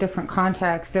different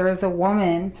contexts. There was a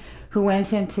woman who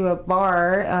went into a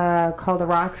bar called a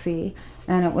Roxy,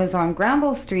 and it was on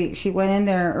Granville Street. She went in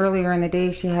there earlier in the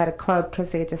day. She had a club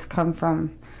because they had just come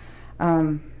from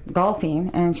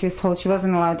golfing, and she was told she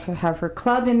wasn't allowed to have her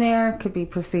club in there. It could be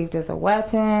perceived as a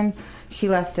weapon. She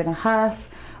left in a huff.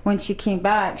 When she came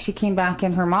back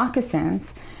in her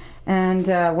moccasins, and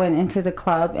went into the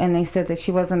club, and they said that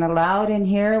she wasn't allowed in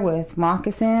here with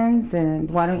moccasins,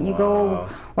 and why don't you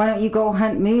go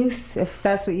hunt moose if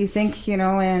that's what you think,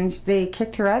 and they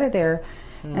kicked her out of there.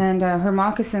 And her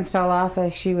moccasins fell off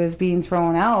as she was being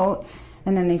thrown out,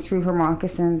 and then they threw her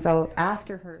moccasins out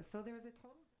after her. So there was a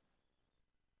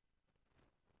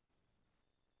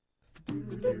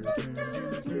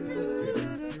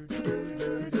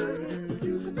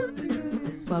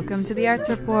Welcome to the Arts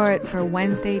Report for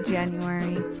Wednesday,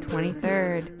 January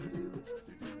 23rd.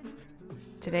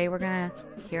 Today we're going to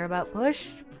hear about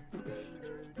Push,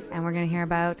 and we're going to hear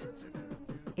about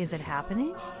Is It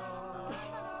Happening?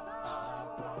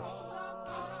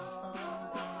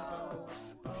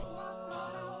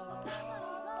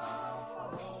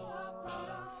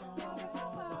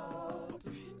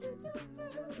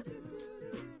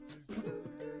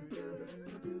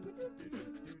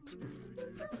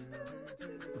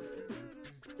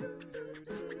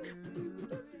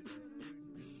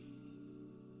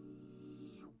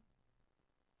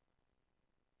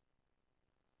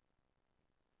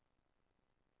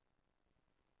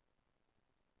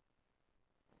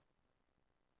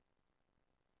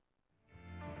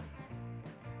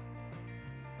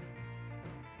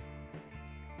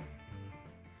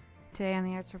 Today on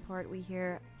the Arts Report, we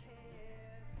hear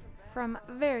from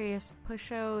various Push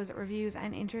shows, reviews,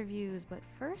 and interviews. But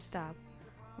first up,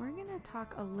 we're going to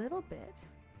talk a little bit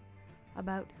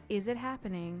about Is It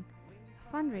Happening,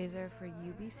 a fundraiser for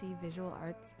UBC Visual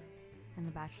Arts and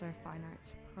the Bachelor of Fine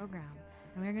Arts program.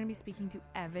 And we're going to be speaking to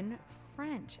Evan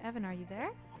French. Evan, are you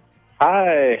there?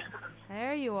 Hi.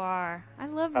 There you are. I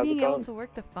love How's being it able going? to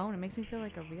work the phone. It makes me feel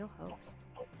like a real host.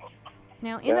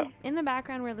 Now, Yeah. in the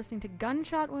background, we're listening to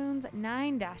Gunshot Wounds,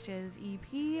 9 Dashes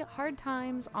EP, Hard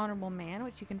Times, Honorable Man,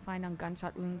 which you can find on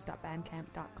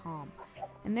gunshotwounds.bandcamp.com.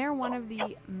 And they're one of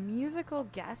the musical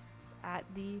guests at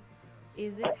the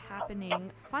Is It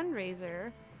Happening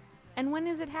fundraiser. And when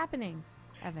is it happening,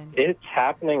 Evan? It's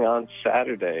happening on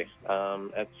Saturday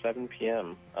at 7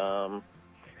 p.m.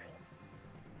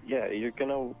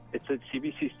 It's at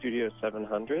CBC Studio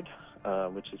 700,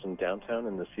 which is in downtown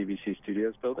in the CBC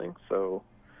Studios building. So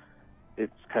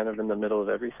it's kind of in the middle of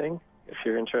everything, if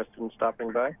you're interested in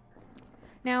stopping by.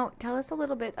 Now, tell us a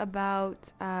little bit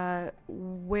about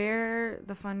where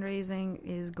the fundraising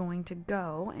is going to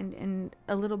go, and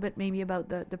a little bit maybe about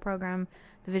the program,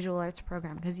 the visual arts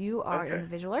program, because you are in the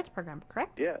visual arts program,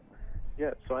 correct? Yeah.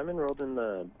 So I'm enrolled in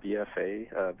the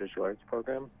BFA Visual Arts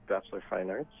program, Bachelor of Fine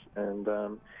Arts,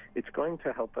 and it's going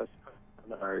to help us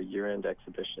on our year-end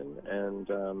exhibition,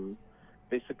 and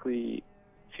basically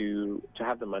to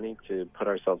have the money to put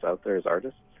ourselves out there as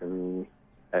artists in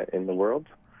the world.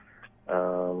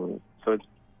 So it's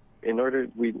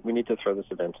we need to throw this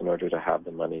event in order to have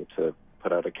the money to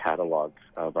put out a catalog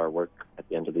of our work at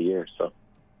the end of the year. So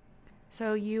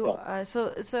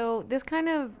so this kind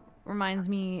of reminds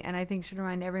me, and I think should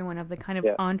remind everyone of the kind of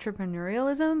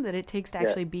entrepreneurialism that it takes to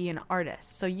actually be an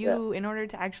artist. So in order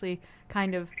to actually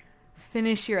kind of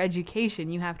finish your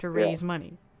education, you have to raise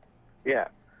money. Yeah,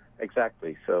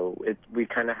 exactly. So we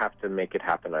kind of have to make it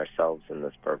happen ourselves in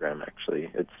this program, actually.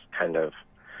 It's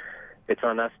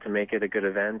on us to make it a good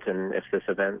event, and if this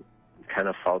event kind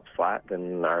of falls flat,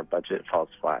 then our budget falls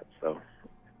flat. So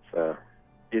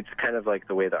it's kind of like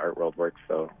the way the art world works.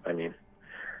 So, I mean,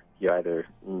 you either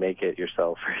make it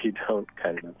yourself or you don't,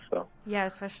 kind of. So yeah,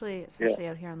 especially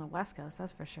out here on the West Coast,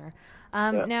 that's for sure.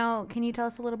 Now, can you tell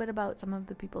us a little bit about some of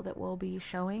the people that will be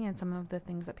showing and some of the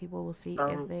things that people will see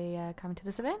if they come to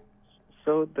this event?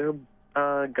 So there,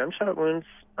 Gunshot Wounds.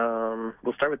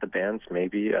 We'll start with the bands,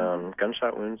 maybe.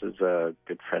 Gunshot Wounds is a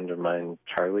good friend of mine,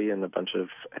 Charlie, and a bunch of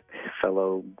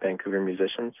fellow Vancouver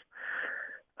musicians.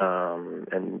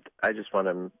 And I just want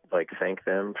to thank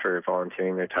them for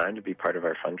volunteering their time to be part of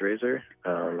our fundraiser,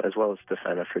 as well as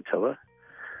Stefana Fertilla,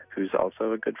 who's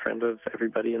also a good friend of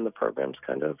everybody in the programs,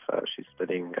 kind of. She's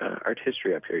studying art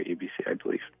history up here at UBC, I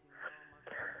believe.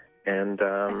 And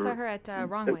I saw her at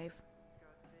Wrong Wave.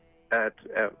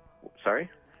 Sorry?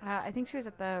 I think she was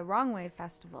at the Wrong Wave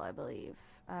Festival, I believe.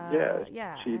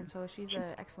 And so she's an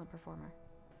excellent performer.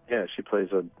 Yeah, she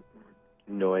plays a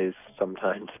noise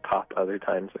sometimes, pop other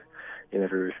times. You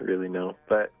never really know.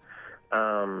 But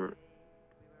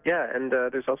Yeah, and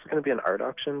there's also going to be an art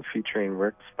auction featuring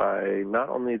works by not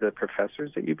only the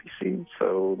professors at UBC,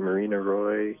 so Marina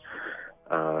Roy,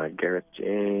 Gareth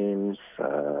James,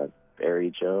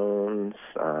 Barry Jones,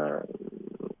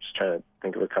 just trying to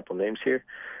think of a couple names here,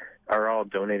 are all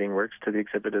donating works to the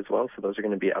exhibit as well. So those are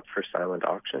going to be up for silent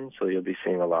auction. So you'll be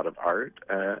seeing a lot of art,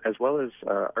 as well as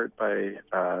art by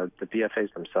the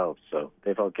BFAs themselves. So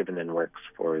they've all given in works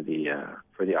for the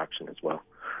auction as well.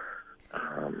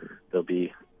 There'll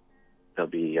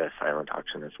be a silent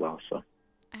auction as well. So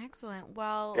excellent.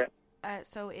 Well, yeah.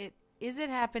 So is it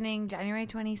happening January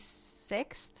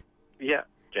 26th? Yeah,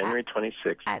 January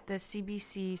 26th at the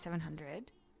CBC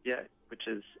 700. Yeah, which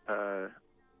is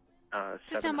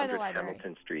just down by the 700 library.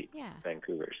 Hamilton Street,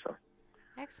 Vancouver. So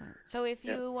excellent. So if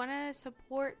you want to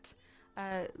support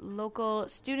local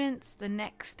students, the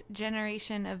next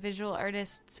generation of visual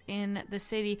artists in the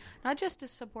city, not just to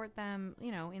support them,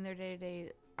 in their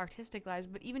day-to-day artistic lives,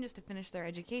 but even just to finish their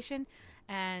education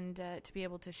and to be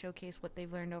able to showcase what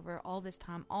they've learned over all this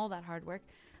time, all that hard work,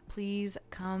 please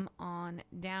come on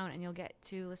down and you'll get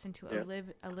to listen to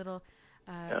a little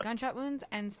Gunshot Wounds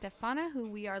and Stefana, who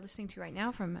we are listening to right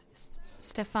now from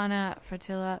Stefana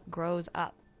Fratilla Grows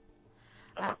Up.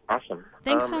 Awesome.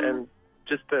 Thanks so much. And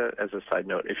just as a side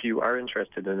note, if you are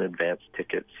interested in advance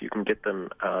tickets, you can get them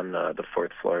on the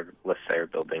 4th floor Lasserre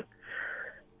building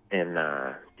in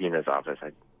Dina's office.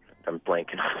 I'm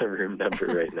blanking on the room number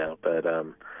right now, but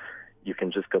you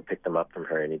can just go pick them up from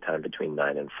her anytime between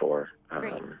 9 and 4.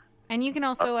 Great. And you can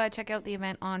also check out the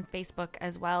event on Facebook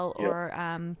as well, or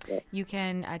you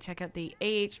can check out the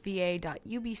ahva.ubc.ca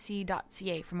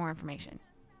for more information.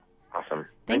 Awesome.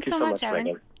 Thanks Thank you so much, Evan.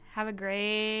 Megan. Have a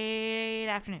great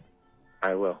afternoon.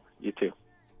 I will. You too.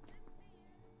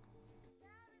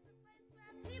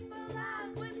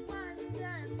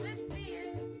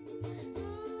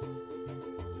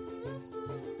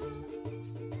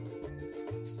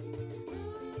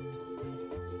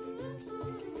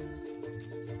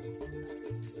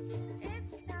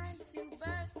 It's time to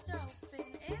burst open.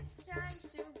 It's time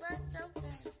to burst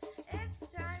open.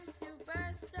 It's time to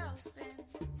burst open.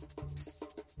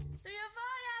 Through your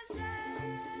voyage.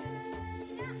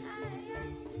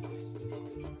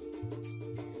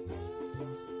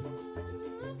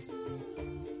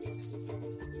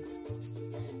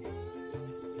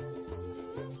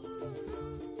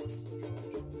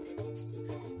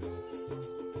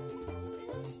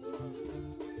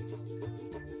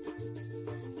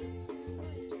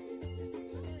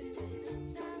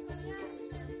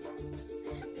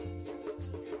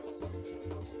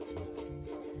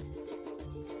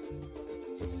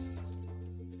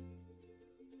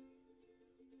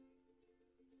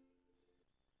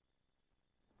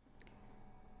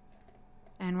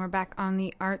 And we're back on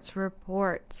the Arts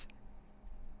Report.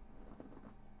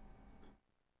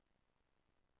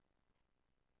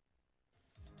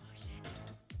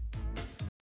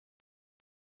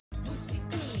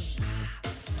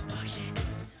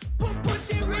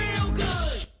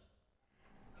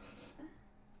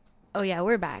 Oh yeah,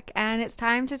 we're back. And it's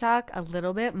time to talk a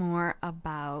little bit more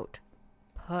about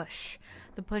Push.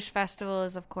 The Push Festival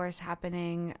is, of course,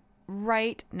 happening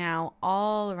right now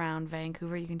all around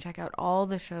Vancouver. You can check out all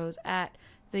the shows at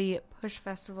the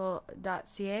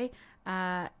pushfestival.ca,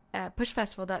 at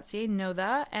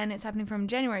pushfestival.ca, and it's happening from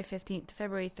January 15th to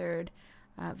February 3rd,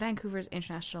 Vancouver's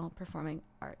International Performing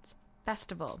Arts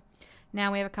Festival.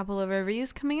 Now we have a couple of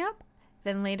reviews coming up.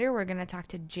 Then later we're going to talk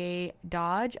to Jay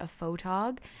Dodge of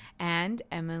Photog and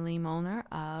Emily Molnar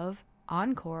of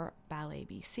Encore Ballet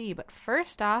BC. But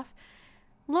first off,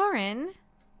 Lauren.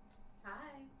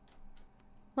 Hi.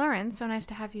 Lauren, so nice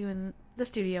to have you in the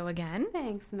studio again.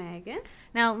 Thanks, Megan.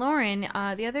 Now, Lauren,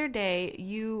 the other day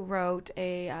you wrote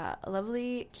a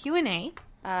lovely Q&A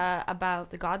about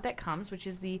The God That Comes, which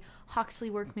is the Hawksley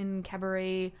Workman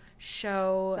Cabaret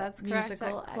show. That's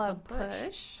musical correct, at Club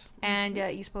Push. And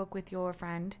you spoke with your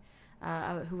friend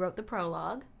who wrote the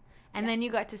prologue. And then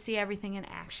you got to see everything in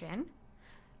action.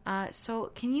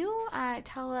 So can you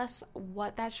tell us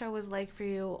what that show was like for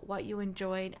you, what you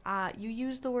enjoyed? You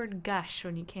used the word gush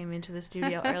when you came into the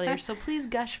studio earlier, so please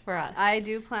gush for us. I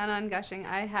do plan on gushing.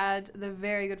 I had the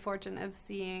very good fortune of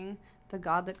seeing The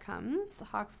God That Comes,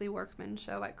 Hawksley Workman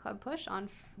show at Club Push on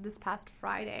this past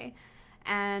Friday,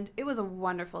 and it was a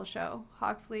wonderful show.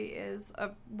 Hawksley is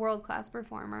a world-class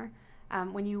performer.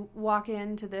 When you walk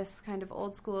into this kind of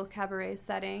old-school cabaret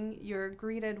setting, you're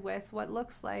greeted with what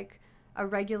looks like a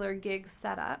regular gig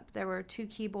setup. There were 2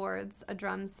 keyboards, a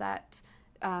drum set,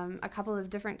 a couple of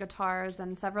different guitars,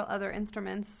 and several other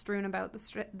instruments strewn about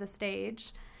the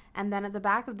stage. And then at the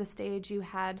back of the stage, you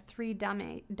had 3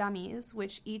 dummies,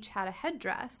 which each had a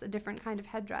headdress, a different kind of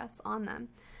headdress on them.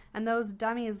 And those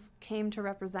dummies came to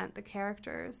represent the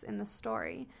characters in the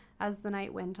story as the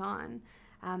night went on.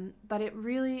 But it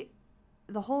really,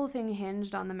 the whole thing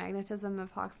hinged on the magnetism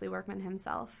of Hawksley Workman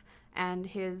himself and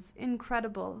his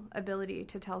incredible ability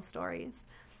to tell stories.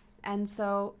 And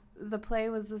so the play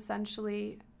was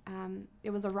essentially, it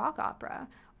was a rock opera,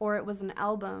 or it was an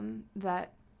album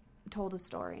that told a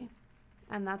story.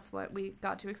 And that's what we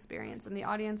got to experience. And the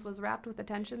audience was rapt with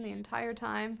attention the entire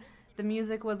time. The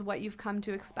music was what you've come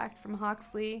to expect from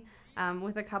Hawksley,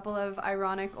 with a couple of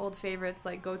ironic old favorites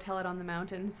like Go Tell It on the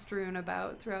Mountain strewn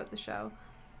about throughout the show.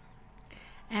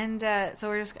 And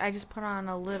so I just put on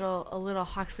a little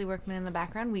Hawksley Workman in the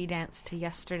background. We danced to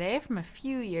Yesterday from a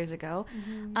few years ago.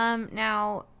 Mm-hmm.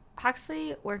 Now,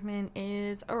 Hawksley Workman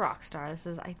is a rock star. This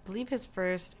is, I believe, his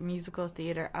first musical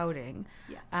theater outing.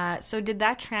 Yes. So did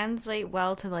that translate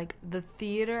well to like the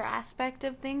theater aspect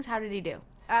of things? How did he do?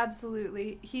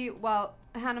 Absolutely.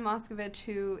 Hannah Moscovich,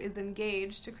 who is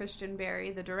engaged to Christian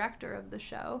Berry, the director of the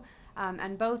show,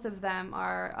 and both of them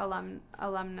are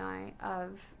alumni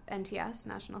of NTS,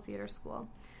 National Theatre School.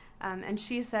 And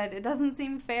she said, it doesn't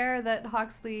seem fair that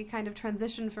Hawksley kind of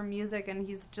transitioned from music and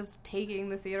he's just taking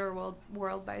the theater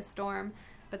world by storm.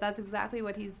 But that's exactly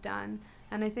what he's done.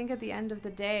 And I think at the end of the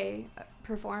day,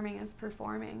 performing is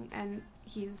performing. And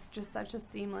he's just such a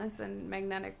seamless and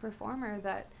magnetic performer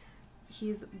that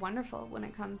he's wonderful when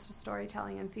it comes to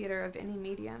storytelling and theater of any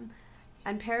medium.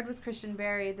 And paired with Christian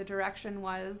Berry, the direction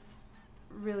was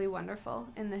really wonderful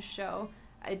in this show.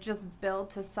 It just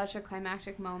built to such a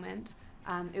climactic moment.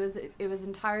 It was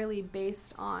entirely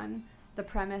based on the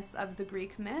premise of the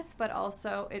Greek myth, but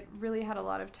also it really had a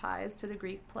lot of ties to the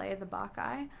Greek play, the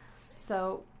Bacchae.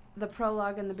 So the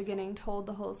prologue in the beginning told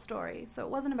the whole story. So it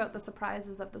wasn't about the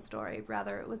surprises of the story.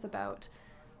 Rather, it was about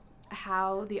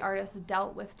how the artists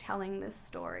dealt with telling this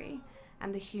story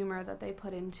and the humor that they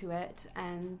put into it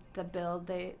and the build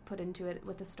they put into it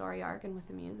with the story arc and with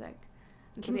the music.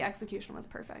 And so the execution was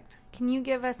perfect. Can you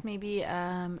give us maybe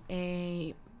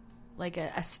a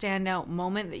standout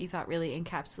moment that you thought really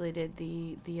encapsulated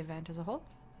the event as a whole?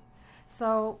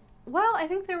 So, well, I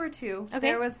think there were 2. Okay.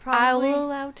 There was probably I will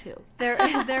allow 2.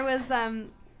 There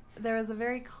was a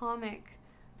very comic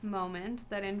moment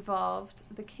that involved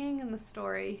the king in the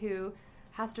story who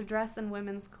has to dress in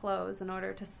women's clothes in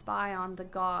order to spy on the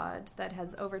god that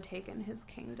has overtaken his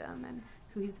kingdom and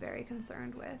who he's very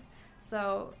concerned with.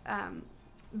 So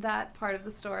that part of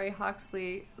the story,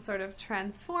 Hawksley sort of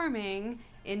transforming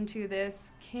into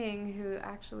this king who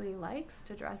actually likes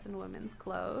to dress in women's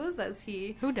clothes as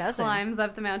he climbs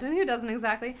up the mountain. Who doesn't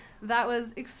exactly? That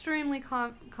was extremely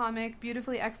comic,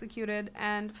 beautifully executed,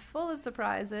 and full of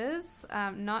surprises,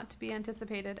 not to be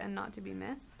anticipated and not to be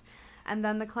missed. And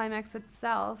then the climax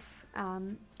itself,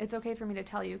 it's okay for me to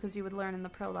tell you because you would learn in the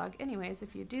prologue anyways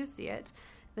if you do see it.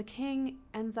 The king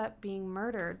ends up being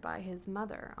murdered by his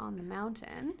mother on the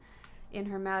mountain. In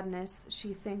her madness,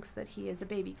 she thinks that he is a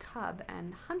baby cub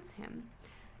and hunts him.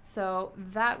 So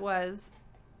that was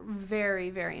very,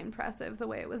 very impressive, the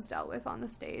way it was dealt with on the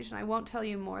stage. And I won't tell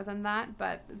you more than that,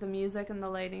 but the music and the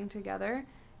lighting together,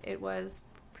 it was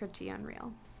pretty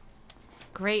unreal.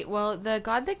 Great. Well, The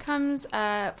God That Comes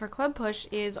for Club Push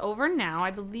is over now.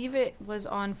 I believe it was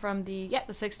on from the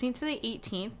 16th to the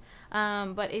 18th,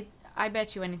 but I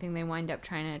bet you anything they wind up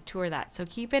trying to tour that. So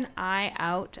keep an eye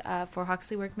out for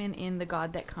Hawksley Workman in The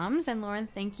God That Comes. And Lauren,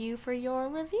 thank you for your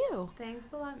review.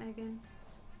 Thanks a lot, Megan.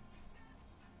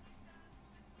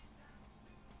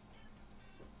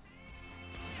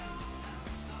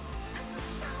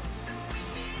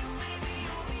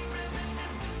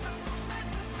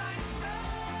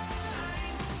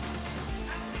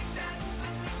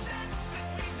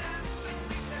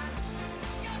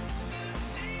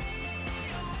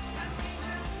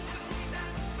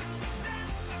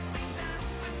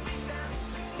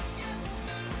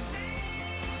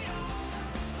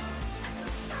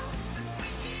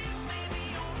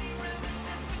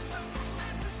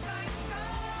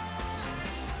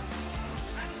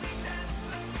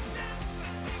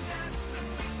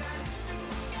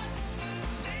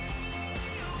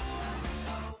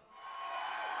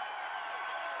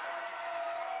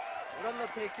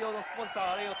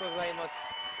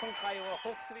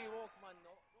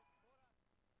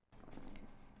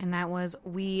 And that was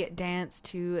We Dance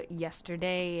to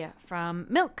Yesterday from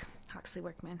Milk, Hawksley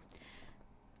Workman.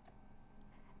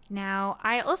 Now,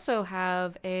 I also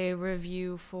have a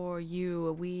review for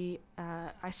you.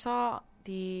 I saw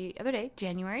the other day,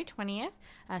 January 20th,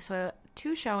 so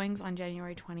 2 showings on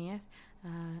January 20th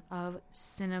of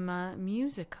Cinema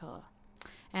Musical.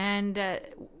 And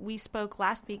we spoke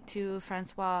last week to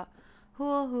Francois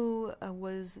Huel, who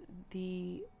was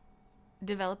the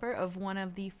developer of one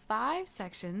of the 5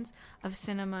 sections of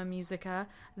Cinema Musica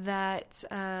that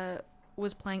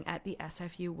was playing at the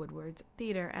SFU Woodwards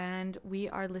Theatre. And we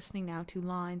are listening now to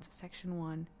Lines, Section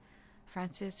 1.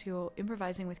 Francis Huel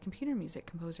improvising with computer music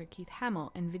composer Keith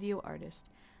Hamill and video artist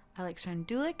Alex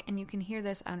Shandulik, and you can hear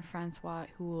this on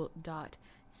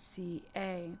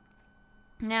francoishuel.ca.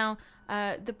 Now,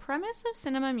 the premise of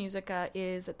Cinema Musica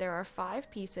is that there are 5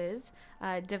 pieces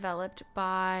developed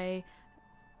by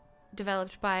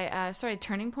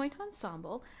Turning Point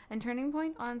Ensemble. And Turning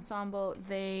Point Ensemble,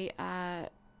 they are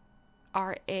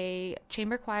a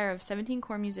chamber choir of 17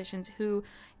 core musicians who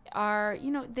are,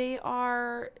 they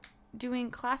are doing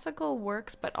classical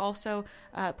works, but also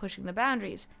pushing the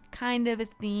boundaries. Kind of a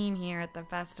theme here at the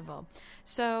festival.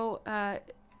 So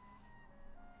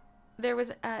it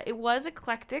was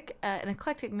eclectic, an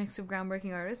eclectic mix of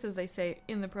groundbreaking artists, as they say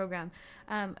in the program,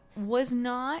 was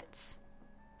not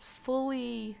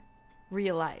fully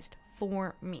realized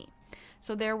for me.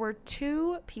 So there were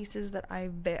 2 pieces that I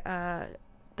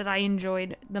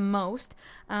enjoyed the most.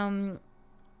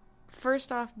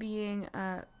 First off being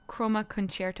Chroma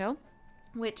Concerto,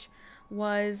 which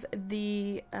was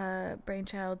the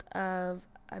brainchild of,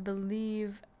 I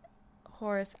believe,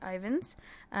 Horace Ivins.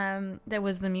 There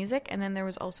was the music, and then there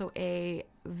was also a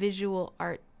visual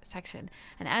art section.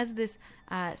 And as this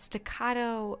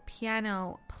staccato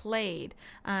piano played,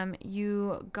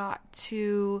 you got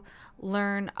to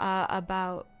learn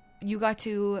you got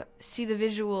to see the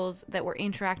visuals that were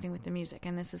interacting with the music.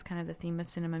 And this is kind of the theme of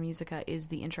Cinema Musica, is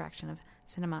the interaction of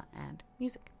cinema and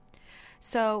music.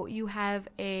 So you have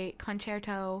a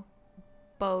concerto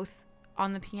both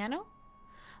on the piano,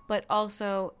 but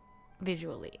also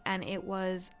visually. And it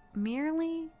was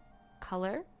merely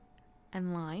color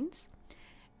and lines.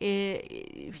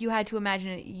 If you had to imagine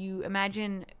it, you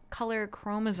imagine color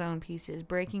chromosome pieces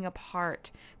breaking apart,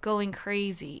 going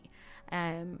crazy,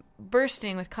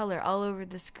 bursting with color all over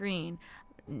the screen,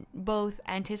 both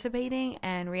anticipating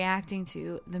and reacting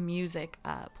to the music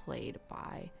played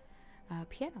by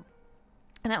piano.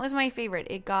 And that was my favorite.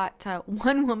 It got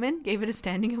one woman gave it a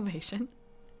standing ovation.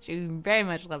 She very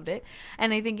much loved it.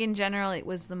 And I think in general it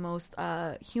was the most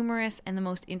humorous and the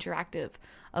most interactive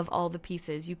of all the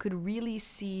pieces. You could really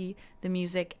see the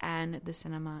music and the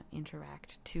cinema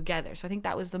interact together. So I think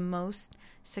that was the most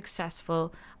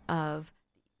successful of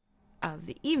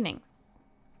the evening.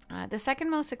 The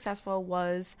second most successful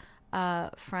was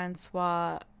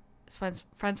Francois's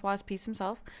piece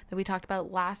himself that we talked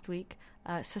about last week,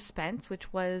 Suspense,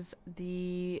 which was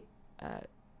the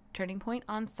Turning Point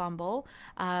Ensemble,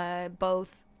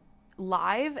 both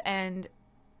live and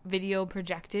video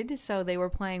projected, so they were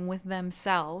playing with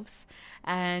themselves.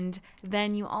 And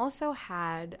then you also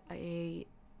had a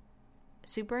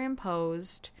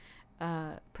superimposed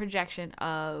projection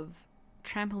of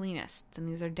trampolinists, and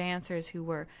these are dancers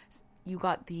who you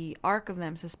got the arc of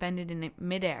them suspended in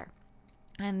midair,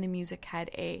 and the music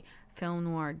had a film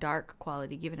noir dark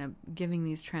quality, giving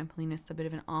these trampolinists a bit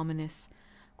of an ominous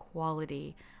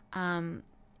quality.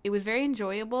 It was very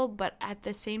enjoyable, but at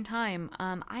the same time,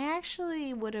 I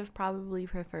actually would have probably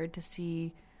preferred to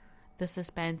see the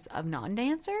suspense of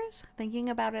non-dancers, thinking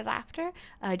about it after.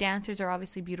 Dancers are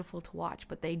obviously beautiful to watch,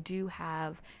 but they do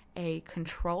have a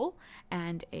control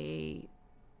and a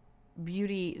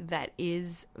beauty that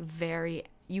is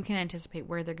you can anticipate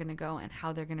where they're going to go and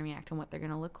how they're going to react and what they're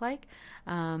going to look like.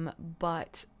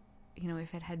 But,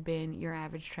 if it had been your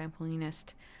average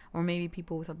trampolinist, or maybe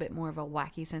people with a bit more of a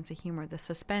wacky sense of humor, the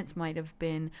suspense might have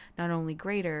been not only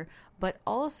greater, but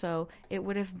also it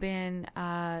would have been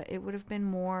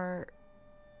more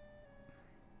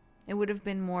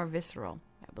visceral,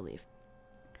 I believe.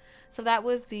 So that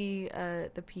was the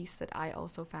piece that I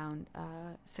also found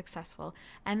successful.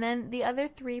 And then the other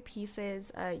 3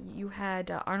 pieces, you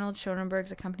had Arnold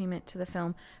Schoenberg's accompaniment to the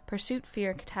film Pursuit,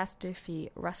 Fear,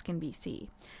 Catastrophe, Ruskin, BC.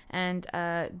 And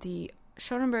the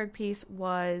Schoenberg piece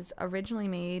was originally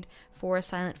made for a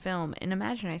silent film, an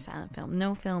imaginary silent film.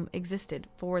 No film existed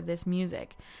for this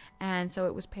music. And so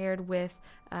it was paired with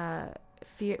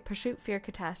Pursuit, Fear,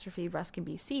 Catastrophe, Ruskin,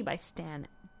 BC by Stan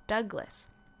Douglas.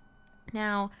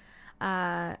 Now,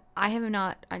 I have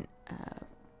not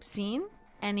seen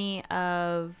any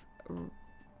of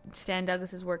Stan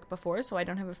Douglas's work before, so I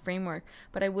don't have a framework,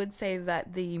 but I would say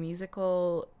that the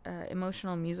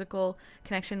emotional musical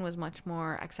connection was much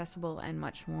more accessible and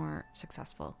much more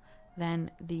successful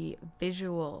than the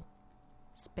visual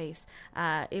space.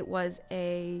 It was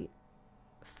a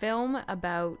film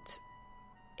about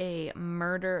a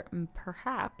murder,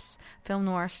 perhaps film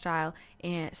noir style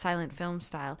and silent film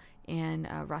style in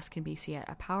Ruskin, BC, at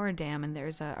a power dam, and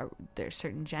there's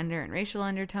certain gender and racial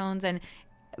undertones,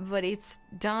 but it's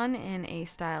done in a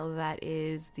style that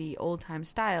is the old time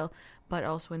style, but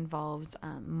also involves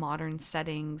modern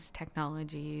settings,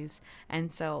 technologies,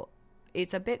 and so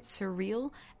it's a bit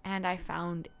surreal, and I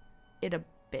found it a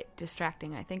bit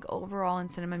distracting. I think overall in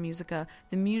Cinema Musica,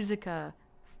 the musica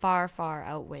far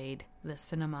outweighed the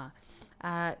cinema.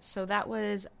 So that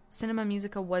was Cinema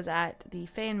Musica was at the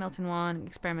Fay and Milton Wan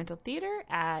Experimental Theatre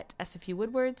at SFU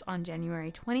Woodwards on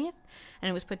January 20th, and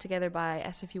it was put together by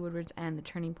SFU Woodwards and the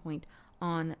Turning Point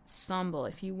Ensemble.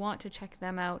 If you want to check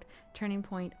them out,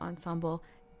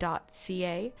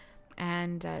 turningpointensemble.ca.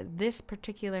 And this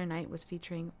particular night was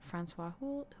featuring Francois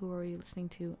Houle, who are you listening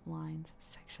to? Lines,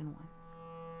 Section 1.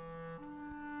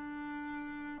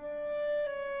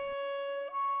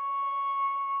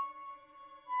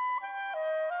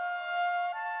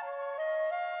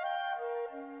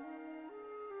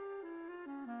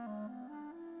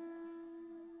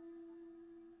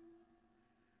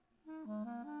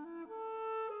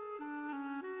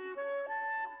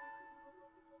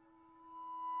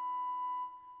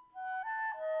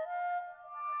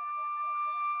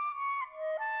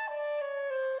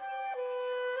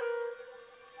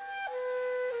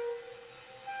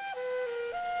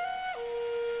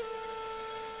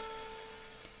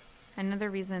 Another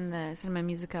reason the Cinema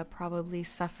Musica probably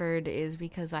suffered is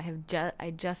because I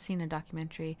just seen a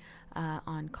documentary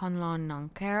on Conlon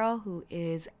Nankero, who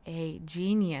is a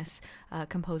genius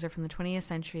composer from the 20th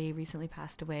century, recently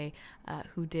passed away,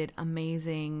 who did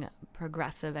amazing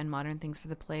progressive and modern things for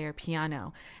the player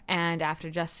piano. And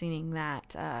after just seeing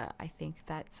that, I think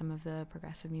that some of the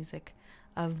progressive music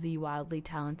of the wildly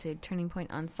talented Turning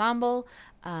Point Ensemble,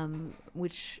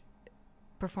 which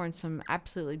performed some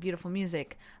absolutely beautiful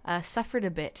music, suffered a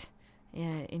bit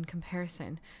in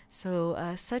comparison.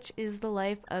 So such is the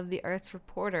life of the arts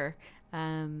reporter.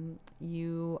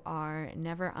 You are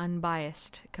never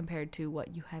unbiased compared to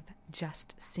what you have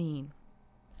just seen.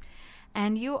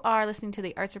 And you are listening to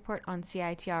the Arts Report on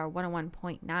CITR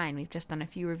 101.9. We've just done a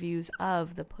few reviews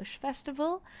of the Push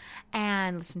Festival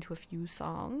and listened to a few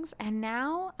songs. And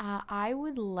now I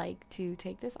would like to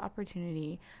take this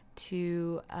opportunity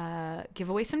to give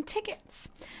away some tickets.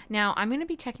 Now, I'm going to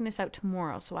be checking this out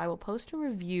tomorrow, so I will post a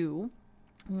review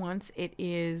once it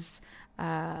is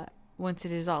all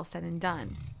said and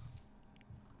done.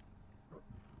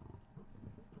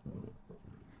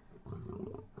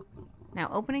 Now,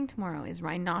 opening tomorrow is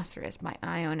Rhinoceros by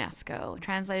Ionesco,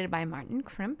 translated by Martin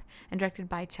Krimp and directed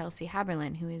by Chelsea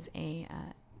Haberlin, who is a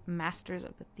Masters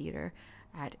of the Theatre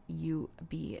at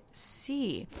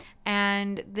UBC.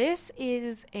 And this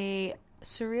is a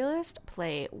surrealist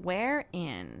play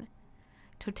wherein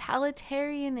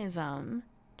totalitarianism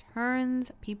turns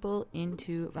people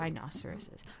into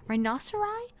rhinoceroses.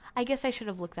 Rhinoceri? I guess I should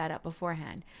have looked that up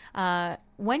beforehand.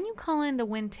 When you call in to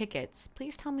win tickets,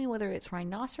 please tell me whether it's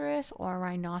rhinoceros or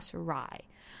rhinoceri.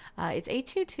 It's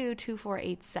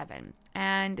 822-2487,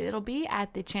 and it'll be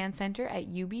at the Chan Center at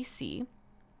UBC.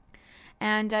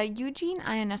 And Eugene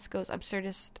Ionesco's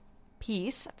absurdist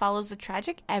piece follows the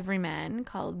tragic everyman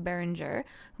called Berenger,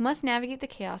 who must navigate the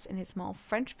chaos in his small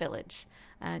French village.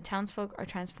 Townsfolk are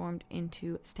transformed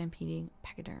into stampeding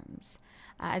pachyderms.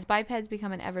 As bipeds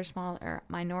become an ever smaller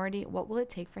minority, what will it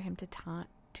take for him to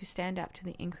stand up to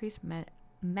the increased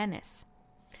menace?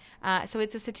 So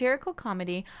it's a satirical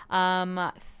comedy.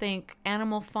 Think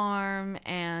Animal Farm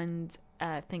and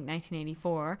think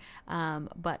 1984,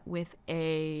 but with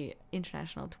a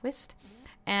international twist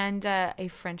and a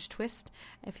French twist,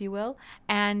 if you will.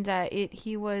 And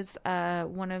he was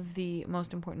one of the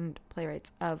most important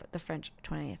playwrights of the French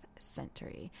 20th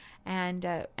century. And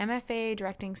MFA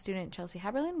directing student Chelsea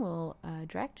Haberlin will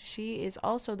direct. She is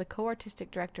also the co-artistic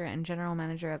director and general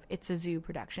manager of It's a Zoo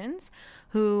Productions,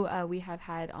 who we have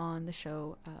had on the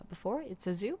show before. It's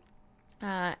a Zoo.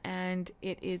 And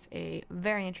it is a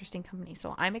very interesting company.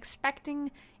 So I'm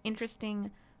expecting interesting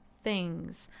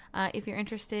things. If you're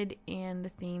interested in the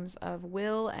themes of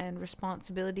will and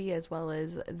responsibility as well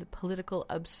as the political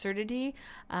absurdity,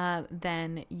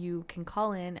 then you can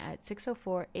call in at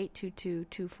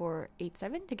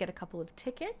 604-822-2487 to get a couple of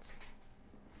tickets.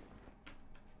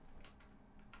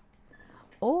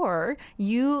 Or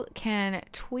you can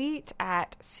tweet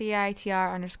at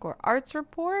CITR_Arts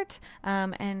Report.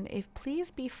 And if please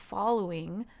be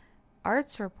following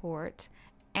Arts Report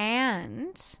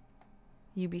and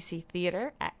UBC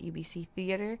Theatre at UBC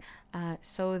Theatre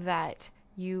so that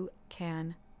you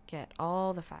can get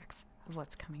all the facts of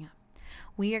what's coming up.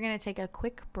 We are going to take a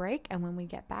quick break, and when we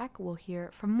get back, we'll hear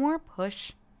from more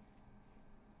Push,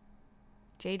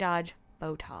 J Dodge,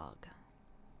 Photog.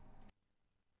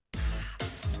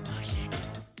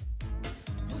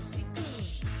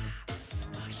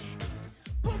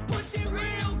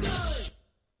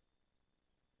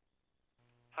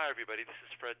 Hi, everybody. This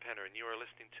is Fred Penner, and you are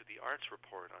listening to the Arts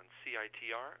Report on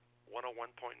CITR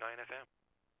 101.9 FM.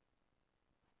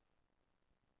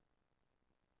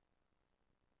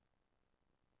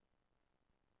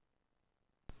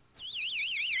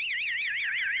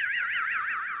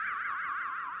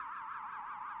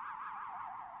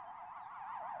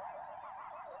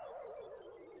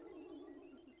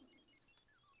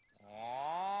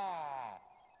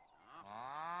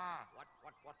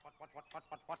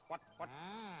 What?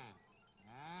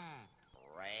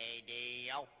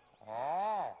 Radio.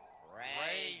 Oh,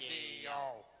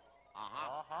 radio.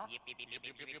 Yip, yip, yip, yip,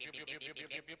 yip, yip, yip, yip, yip,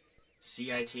 yip, yip.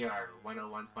 CITR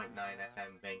 101.9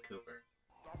 FM Vancouver.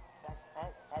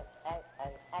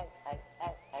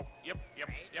 Yep.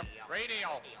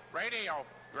 Radio.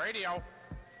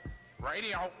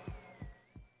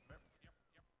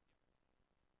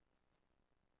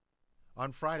 On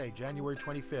Friday, January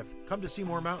 25th, come to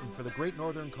Seymour Mountain for the Great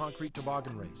Northern Concrete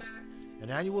Toboggan Race,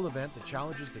 an annual event that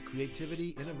challenges the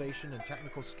creativity, innovation, and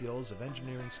technical skills of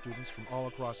engineering students from all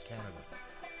across Canada.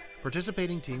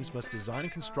 Participating teams must design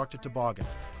and construct a toboggan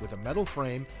with a metal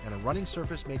frame and a running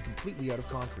surface made completely out of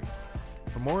concrete.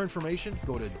 For more information,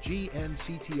 go to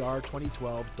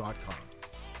gnctr2012.com.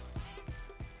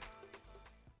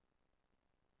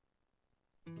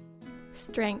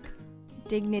 Strength,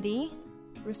 dignity,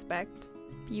 respect,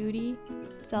 beauty,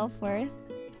 self-worth,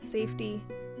 safety,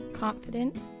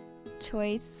 confidence,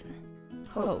 choice,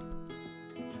 hope.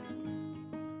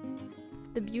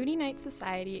 The Beauty Night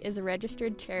Society is a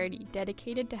registered charity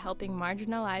dedicated to helping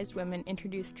marginalized women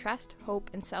introduce trust,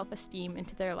 hope, and self-esteem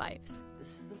into their lives.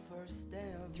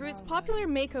 Through its popular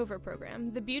makeover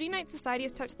program, the Beauty Night Society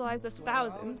has touched the lives of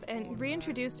thousands and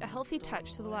reintroduced a healthy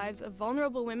touch to the lives of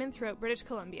vulnerable women throughout British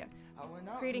Columbia,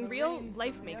 creating real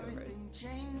life makeovers.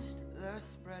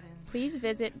 Please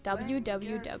visit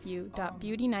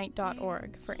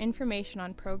www.beautynight.org for information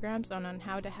on programs and on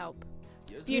how to help.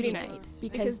 Beauty Night,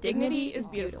 because dignity is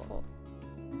beautiful.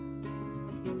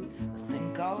 I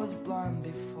think I was blind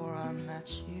before I met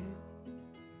you.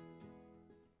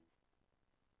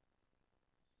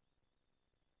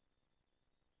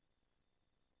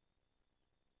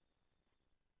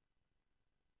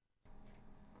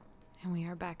 And we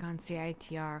are back on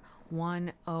CITR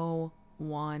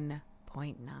 101.9.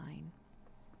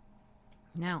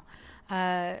 Now,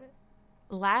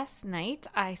 last night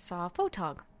I saw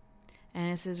Photog. And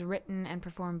this is written and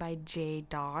performed by J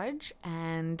Dodge,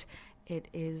 and it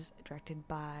is directed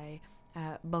by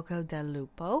Bocco del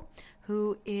Lupo,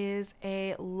 who is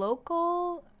a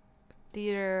local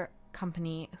theater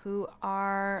company who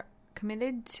are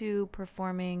committed to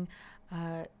performing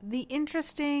the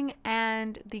interesting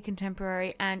and the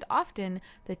contemporary and often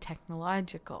the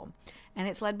technological. And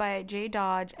it's led by J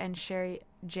Dodge and Sherry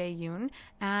J. Yoon,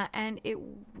 and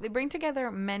they bring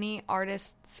together many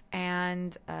artists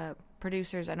and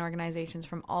producers and organizations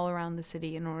from all around the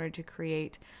city in order to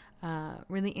create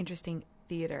really interesting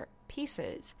theater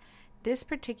pieces. This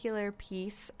particular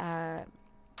piece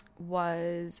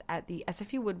was at the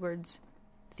SFU Woodwards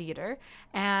Theater,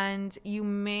 and you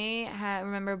may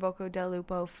remember Bocco del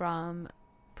Lupo from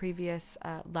previous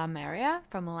La Maria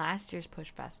from last year's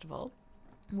Push Festival,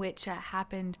 which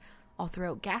happened all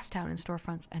throughout Gastown in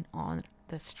storefronts and on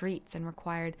the streets and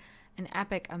required an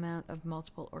epic amount of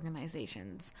multiple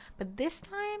organizations. But this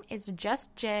time it's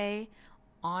just Jay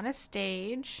on a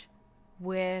stage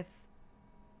with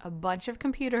a bunch of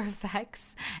computer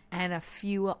effects and a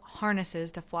few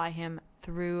harnesses to fly him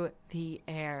through the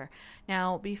air.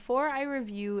 Now, before I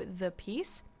review the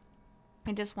piece,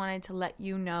 I just wanted to let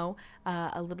you know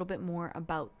a little bit more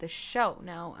about the show.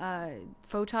 Now,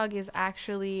 Photog is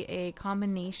actually a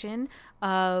combination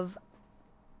of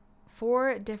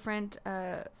 4 different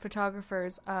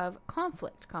photographers of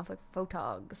conflict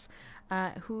photogs,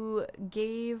 who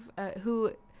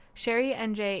Sherry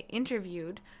and Jay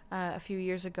interviewed a few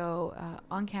years ago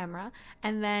on camera,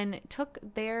 and then took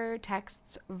their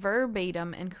texts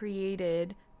verbatim and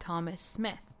created Thomas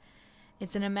Smith.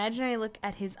 It's an imaginary look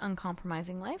at his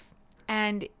uncompromising life,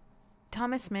 and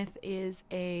Thomas Smith is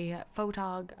a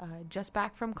photog just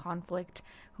back from conflict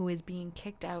who is being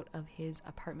kicked out of his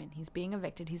apartment. He's being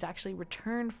evicted. He's actually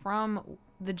returned from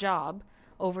the job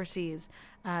overseas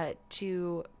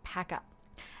to pack up.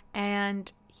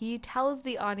 And he tells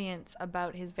the audience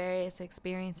about his various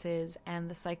experiences and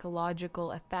the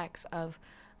psychological effects of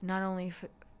not only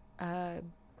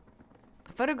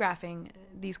photographing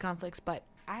these conflicts, but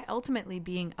ultimately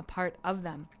being a part of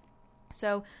them.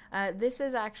 So this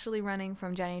is actually running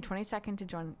from January 22nd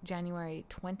to January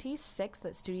 26th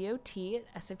at Studio T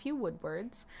at SFU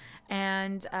Woodwards.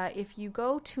 And if you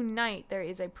go tonight, there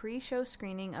is a pre-show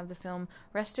screening of the film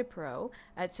Restipro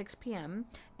at 6 p.m.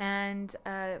 and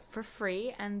for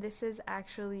free. And this is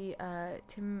actually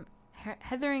Tim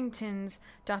Hetherington's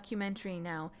documentary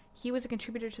now. He was a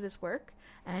contributor to this work,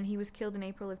 and he was killed in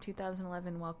April of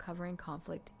 2011 while covering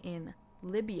conflict in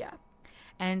Libya.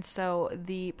 And so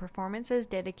the performance is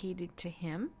dedicated to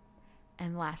him,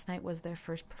 and last night was their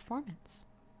first performance.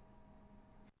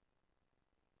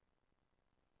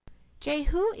 Jay,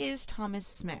 who is Thomas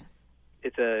Smith?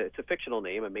 It's a fictional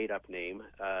name, a made-up name,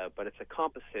 but it's a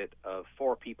composite of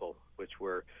four people, which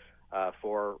were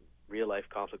four real-life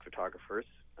conflict photographers,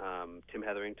 Tim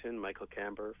Hetherington, Michael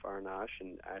Camber, Farah Nash,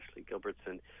 and Ashley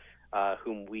Gilbertson,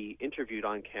 whom we interviewed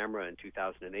on camera in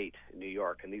 2008 in New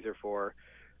York. And these are four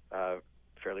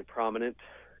fairly prominent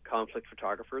conflict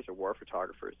photographers or war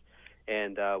photographers.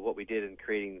 And what we did in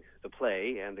creating the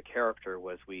play and the character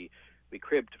was we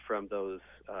cribbed from those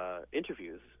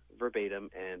interviews verbatim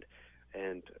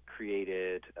and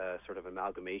created a sort of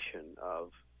amalgamation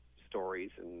of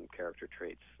stories and character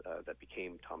traits that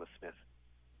became Thomas Smith.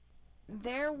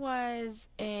 There was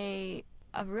a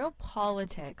real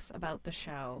politics about the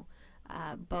show,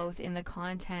 both in the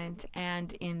content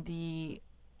and in the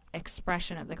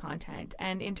expression of the content.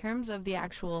 And in terms of the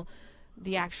actual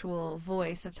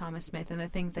voice of Thomas Smith and the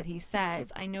things that he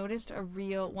says, I noticed a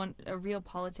real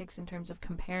politics in terms of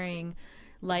comparing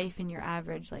life in your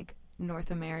average, like,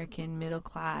 North American middle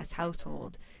class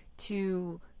household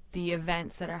to the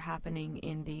events that are happening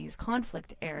in these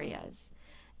conflict areas.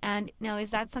 And now,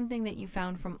 is that something that you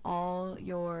found from all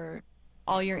your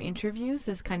interviews,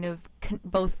 this kind of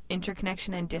both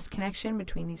interconnection and disconnection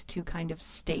between these two kind of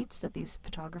states that these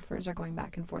photographers are going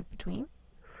back and forth between?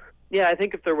 Yeah, I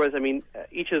think if there was, I mean,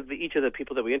 each of the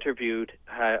people that we interviewed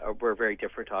were very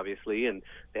different, obviously, and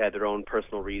they had their own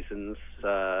personal reasons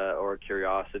or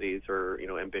curiosities or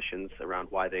ambitions around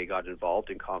why they got involved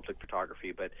in conflict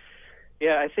photography. But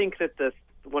yeah, I think that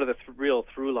one of the real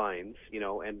through lines,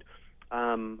 and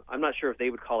I'm not sure if they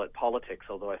would call it politics,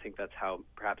 although I think that's how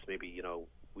perhaps maybe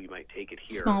we might take it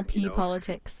here. Small p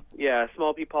politics. Yeah,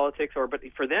 small p politics. But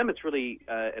for them, it's really,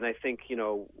 and I think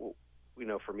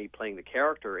for me playing the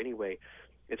character anyway,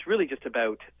 it's really just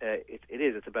about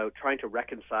it's about trying to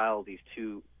reconcile these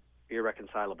two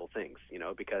irreconcilable things.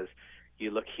 Because you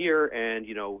look here and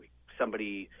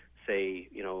somebody say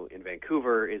in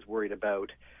Vancouver is worried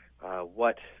about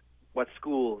what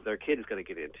school their kid is going to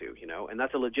get into, and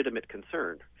that's a legitimate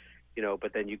concern,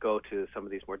 but then you go to some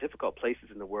of these more difficult places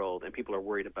in the world and people are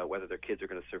worried about whether their kids are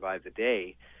going to survive the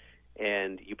day,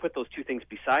 and you put those two things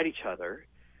beside each other,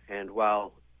 and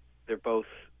while they're both,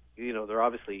 they're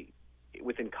obviously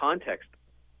within context,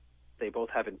 they both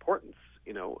have importance,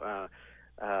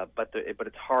 but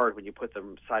it's hard when you put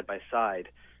them side by side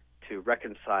to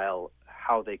reconcile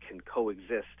how they can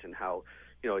coexist and how,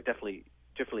 definitely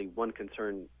one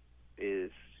concern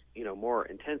is more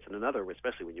intense than another,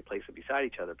 especially when you place them beside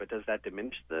each other. But does that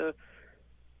diminish the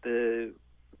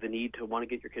need to want to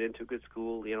get your kid into a good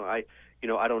school? I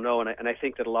don't know, and I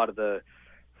think that a lot of the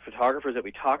photographers that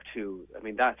we talk to, I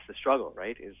mean, that's the struggle,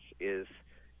 right? Is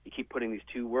you keep putting these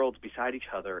two worlds beside each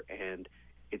other, and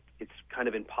it's kind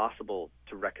of impossible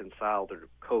to reconcile their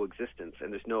coexistence,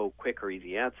 and there's no quick or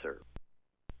easy answer.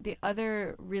 The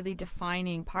other really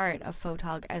defining part of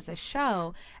Photog as a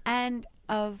show and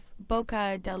of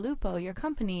Bocca del Lupo, your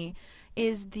company,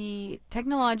 is the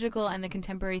technological and the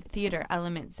contemporary theater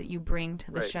elements that you bring to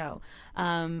the show.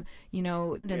 The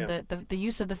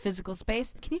use of the physical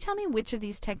space. Can you tell me which of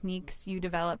these techniques you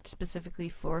developed specifically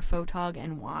for Photog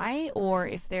and why? Or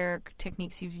if they're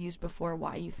techniques you've used before,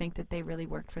 why you think that they really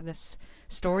worked for this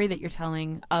story that you're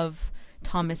telling of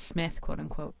Thomas Smith, quote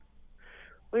unquote?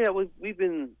 Well, yeah, we've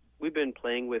been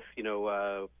playing with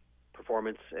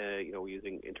performance,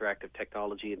 using interactive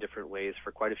technology in different ways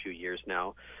for quite a few years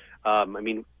now.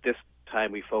 This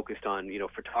time we focused on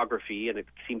photography, and it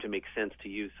seemed to make sense to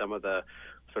use some of the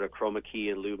sort of chroma key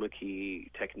and luma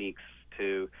key techniques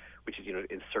which is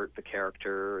insert the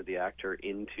character or the actor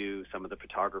into some of the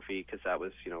photography, because that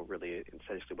was really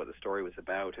essentially what the story was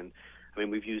about. And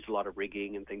we've used a lot of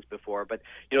rigging and things before, but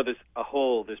there's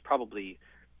probably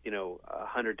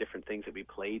 100 different things that we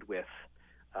played with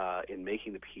in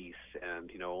making the piece,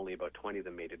 and only about 20 of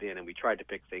them made it in, and we tried to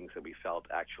pick things that we felt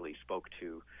actually spoke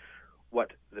to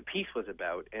what the piece was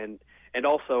about, and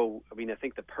also I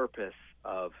think the purpose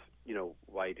of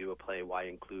why do a play, why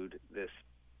include this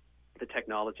the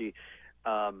technology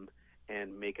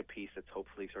and make a piece that's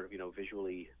hopefully sort of,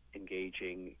 visually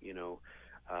engaging,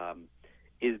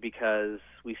 is because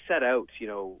we set out,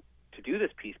 to do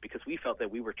this piece because we felt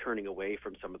that we were turning away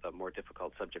from some of the more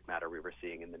difficult subject matter we were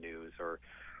seeing in the news or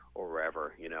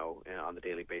wherever, on the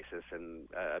daily basis. And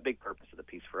a big purpose of the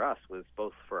piece for us was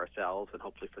both for ourselves and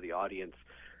hopefully for the audience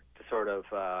to sort of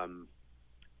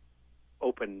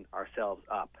open ourselves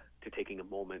up to taking a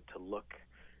moment to look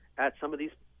at some of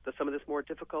this more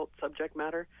difficult subject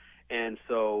matter. And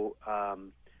so, I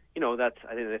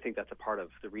think that's a part of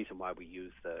the reason why we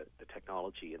use the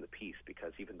technology in the piece,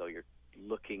 because even though you're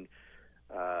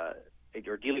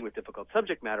dealing with difficult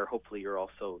subject matter, hopefully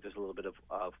there's a little bit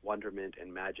of wonderment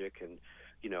and magic and,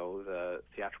 the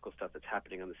theatrical stuff that's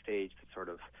happening on the stage that sort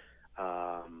of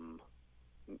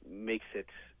makes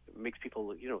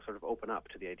people, sort of open up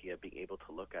to the idea of being able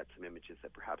to look at some images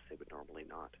that perhaps they would normally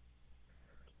not.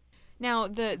 Now,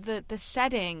 the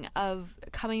setting of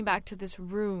coming back to this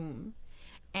room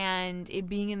and it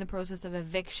being in the process of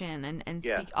eviction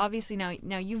and obviously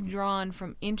now you've drawn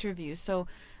from interviews. So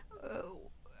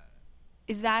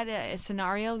is that a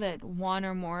scenario that one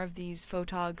or more of these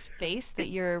photogs face that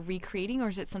you're recreating, or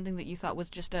is it something that you thought was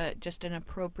just an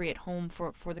appropriate home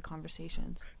for the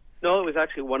conversations? No, it was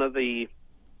actually one of the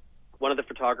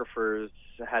photographers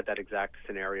had that exact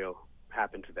scenario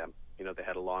happen to them. They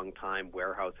had a long-time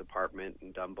warehouse apartment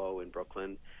in Dumbo in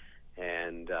Brooklyn,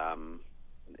 and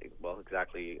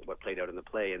exactly what played out in the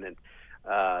play. And then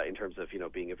in terms of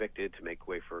being evicted to make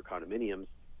way for condominiums,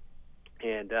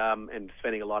 and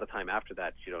spending a lot of time after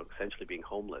that, essentially being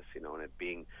homeless, and it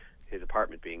being his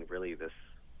apartment being really this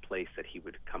place that he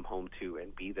would come home to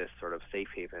and be this sort of safe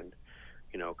haven,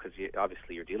 because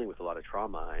obviously you're dealing with a lot of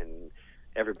trauma, and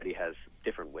everybody has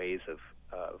different ways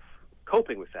of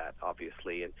coping with that,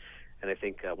 obviously. And I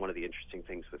think one of the interesting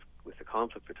things with the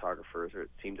conflict photographers, or it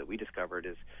seemed that we discovered,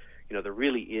 is, there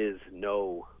really is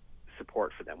no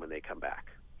support for them when they come back.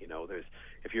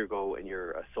 If you go and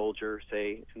you're a soldier,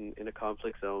 say, in a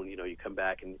conflict zone, you come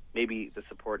back and maybe the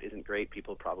support isn't great.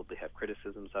 People probably have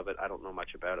criticisms of it. I don't know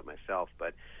much about it myself,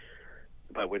 but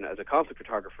when, as a conflict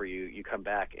photographer, you come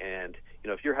back and,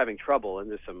 if you're having trouble,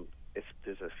 and there's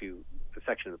a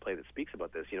section of the play that speaks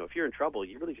about this, if you're in trouble,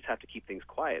 you really just have to keep things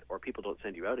quiet or people don't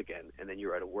send you out again, and then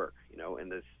you're out of work,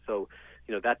 and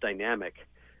that dynamic,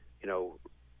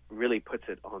 really puts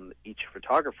it on each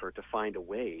photographer to find a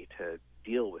way to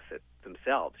deal with it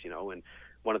themselves, and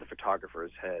one of the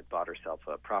photographers had bought herself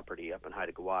a property up in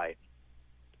Haida Gwaii,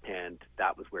 and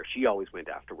that was where she always went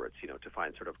afterwards, to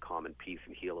find sort of calm and peace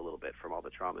and heal a little bit from all the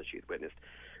trauma she'd witnessed,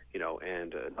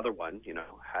 and another one,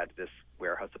 had this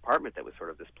warehouse apartment that was sort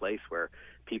of this place where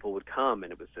people would come,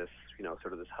 and it was this,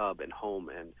 sort of this hub and home,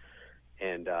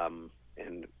 and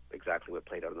exactly what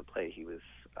played out in the play, he was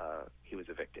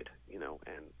evicted,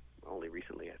 and only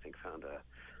recently, I think, found a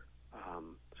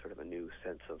sort of a new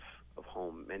sense of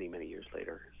home many, many years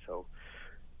later. So,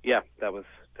 yeah,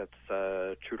 that's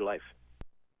true to life.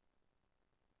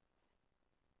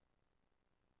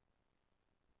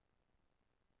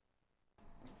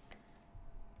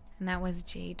 And that was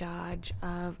Jay Dodge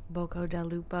of Bocco del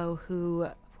Lupo, who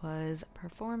was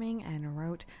performing and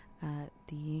wrote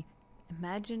the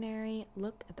imaginary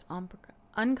look at the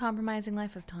uncompromising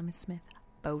life of Thomas Smith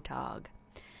Photog.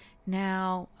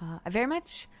 Now, I very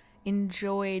much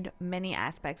enjoyed many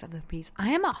aspects of the piece. I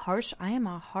am a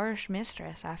harsh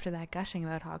mistress after that gushing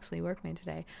about Hawksley Workman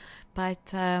today,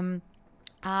 but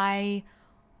I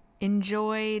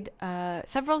enjoyed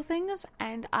several things,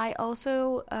 and I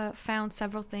also found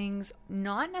several things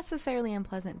not necessarily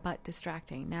unpleasant but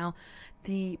distracting. Now,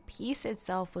 the piece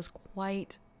itself was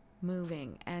quite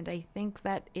moving, and I think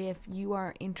that if you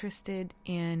are interested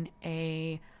in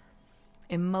a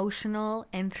emotional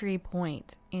entry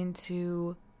point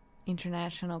into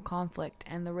international conflict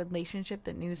and the relationship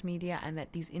that news media and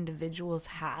that these individuals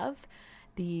have,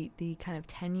 the kind of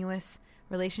tenuous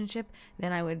relationship,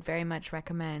 then I would very much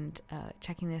recommend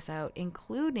checking this out,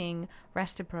 including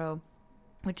Restapro,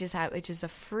 which is a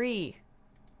free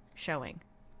showing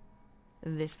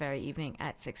this very evening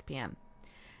at 6 p.m.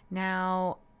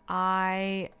 Now,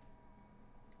 I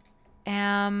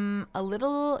am a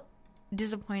little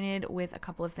disappointed with a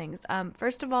couple of things.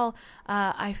 First of all,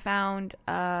 I found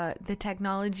the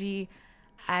technology,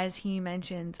 as he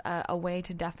mentions, a way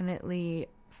to definitely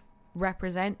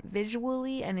represent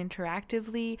visually and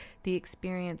interactively the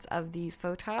experience of these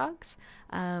photogs,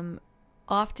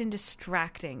 often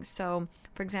distracting. So,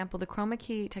 for example, the chroma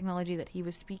key technology that he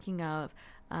was speaking of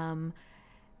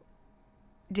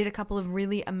did a couple of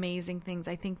really amazing things.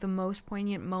 I think the most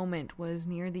poignant moment was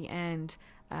near the end,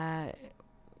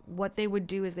 what they would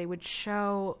do is they would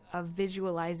show a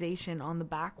visualization on the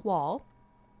back wall,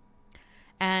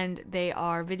 and they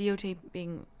are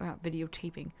videotaping.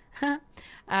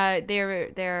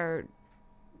 They're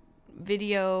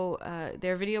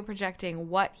video projecting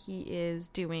what he is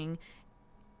doing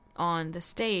on the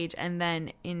stage, and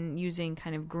then in using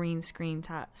kind of green screen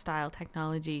style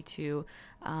technology to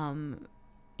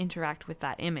interact with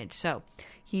that image. So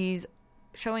he's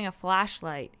showing a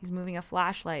flashlight. He's moving a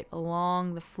flashlight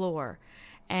along the floor,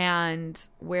 and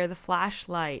where the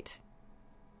flashlight,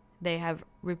 they have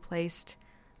replaced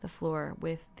the floor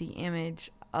with the image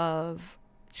of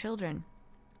children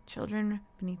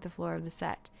beneath the floor of the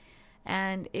set.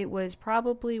 And it was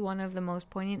probably one of the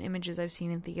most poignant images I've seen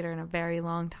in theater in a very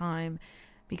long time,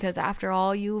 because after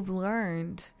all you've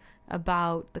learned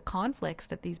about the conflicts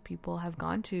that these people have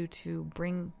gone to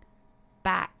bring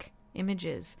back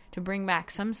images, to bring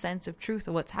back some sense of truth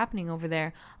of what's happening over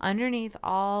there, underneath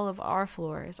all of our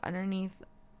floors, underneath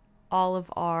all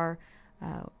of our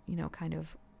kind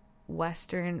of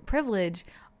Western privilege,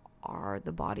 are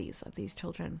the bodies of these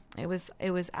children. It was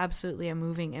absolutely a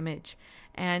moving image,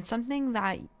 and something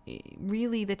that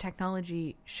really the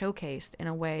technology showcased in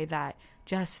a way that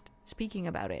just speaking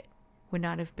about it would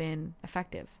not have been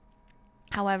effective.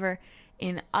 However,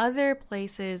 in other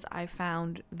places I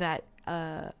found that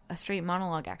a straight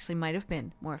monologue actually might have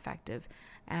been more effective,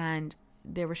 and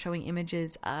they were showing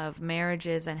images of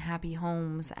marriages and happy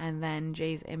homes, and then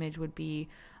Jay's image would be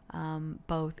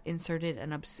both inserted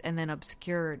and then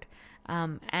obscured.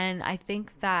 And I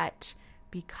think that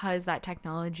because that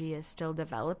technology is still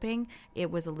developing, it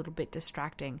was a little bit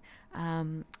distracting.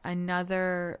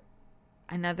 Another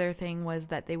thing was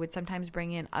that they would sometimes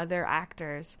bring in other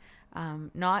actors,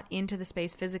 not into the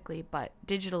space physically, but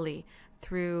digitally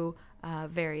through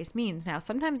various means. Now,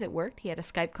 sometimes it worked. He had a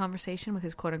Skype conversation with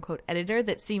his quote-unquote editor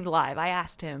that seemed live. I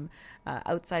asked him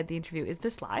outside the interview, is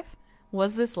this live?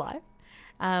 Was this live?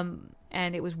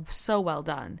 And it was so well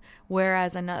done.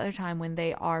 Whereas another time when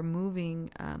they are moving,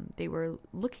 they were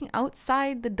looking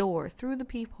outside the door through the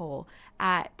peephole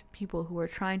at people who were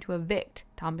trying to evict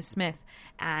Thomas Smith,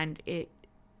 and it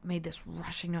made this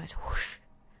rushing noise, whoosh,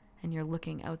 and you're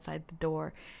looking outside the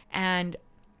door. And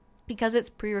because it's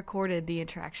pre-recorded, the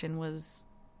interaction was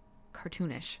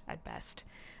cartoonish at best.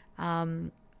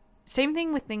 Same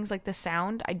thing with things like the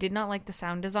sound. I did not like the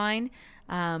sound design.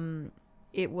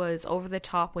 It was over the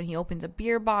top when he opens a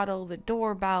beer bottle, the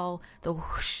doorbell, the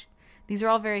whoosh. These are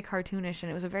all very cartoonish,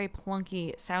 and it was a very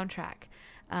plunky soundtrack.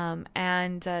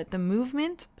 And the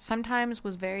movement sometimes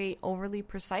was very overly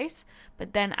precise,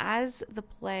 but then as the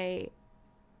play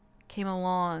came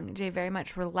along, Jay very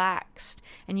much relaxed,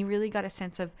 and you really got a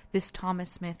sense of this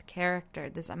Thomas Smith character,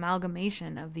 this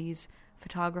amalgamation of these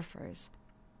photographers.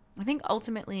 I think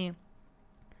ultimately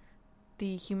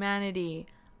the humanity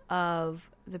of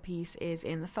the piece is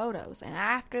in the photos, and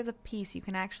after the piece you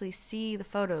can actually see the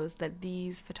photos that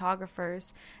these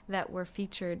photographers that were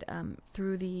featured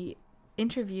through the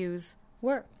interviews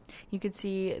were. You could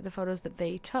see the photos that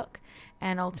they took,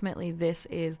 and ultimately this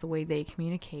is the way they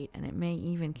communicate, and it may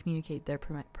even communicate their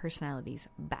personalities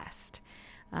best.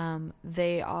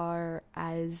 They are,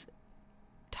 as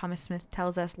Thomas Smith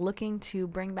tells us, looking to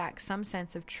bring back some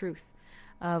sense of truth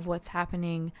of what's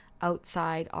happening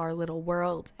outside our little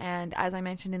world. And as I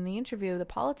mentioned in the interview, the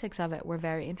politics of it were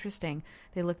very interesting.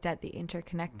 They looked at the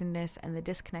interconnectedness and the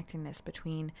disconnectedness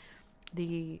between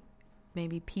the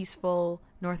maybe peaceful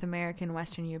North American,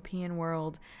 Western European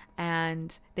world,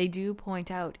 and they do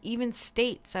point out, even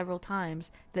state several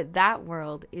times, that that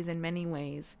world is in many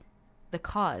ways the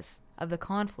cause of the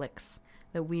conflicts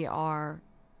that we are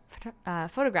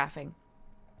photographing.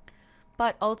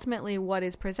 But ultimately what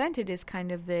is presented is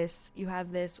kind of this, you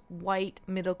have this white,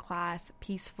 middle-class,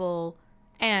 peaceful,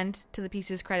 and to the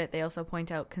piece's credit, they also point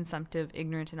out consumptive,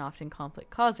 ignorant, and often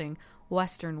conflict-causing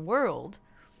Western world,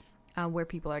 where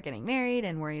people are getting married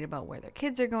and worried about where their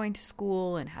kids are going to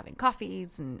school and having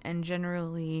coffees and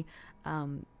generally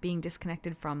being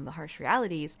disconnected from the harsh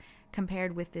realities,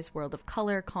 compared with this world of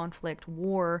color, conflict,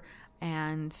 war,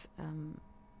 and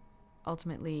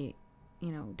ultimately,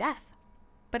 death.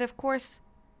 But of course,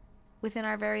 within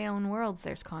our very own worlds,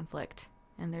 there's conflict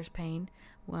and there's pain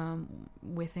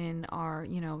within our,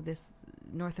 this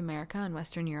North America and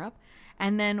Western Europe.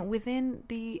 And then within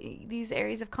these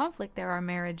areas of conflict, there are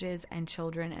marriages and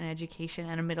children and education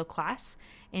and a middle class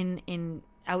in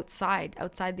outside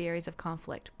the areas of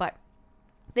conflict. But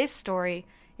this story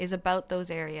is about those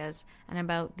areas and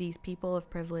about these people of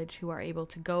privilege who are able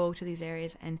to go to these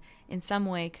areas and in some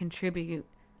way contribute,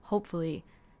 hopefully,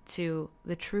 to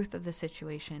the truth of the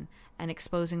situation and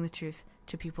exposing the truth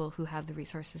to people who have the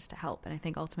resources to help. And I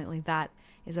think ultimately that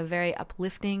is a very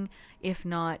uplifting, if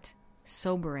not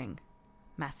sobering,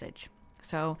 message.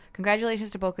 So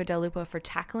congratulations to Boca del Lupo for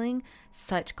tackling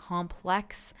such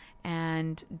complex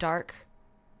and dark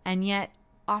and yet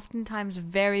oftentimes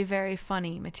very, very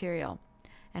funny material.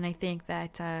 And I think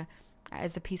that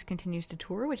as the piece continues to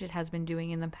tour, which it has been doing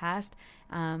in the past,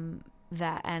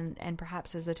 that and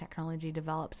perhaps as the technology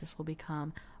develops, this will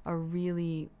become a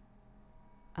really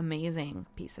amazing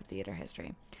piece of theater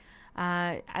history.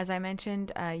 As I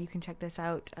mentioned, you can check this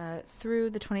out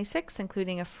through the 26th,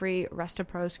 including a free Resta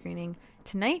Pro screening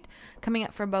tonight. Coming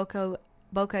up for Boca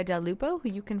del Lupo, who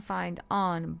you can find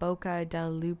on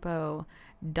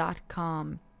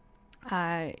bocadellupo.com,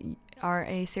 are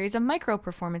a series of micro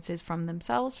performances from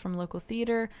themselves, from local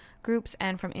theater groups,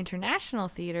 and from international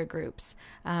theater groups.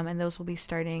 And those will be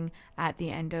starting at the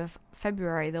end of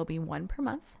February. There'll be one per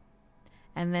month.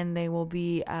 And then they will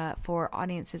be for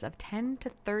audiences of 10 to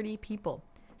 30 people.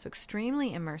 So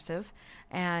extremely immersive,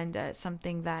 and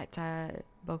something that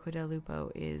Boca del Lupo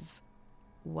is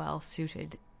well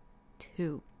suited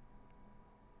to.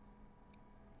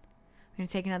 We're going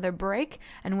to take another break,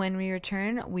 and when we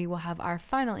return, we will have our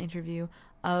final interview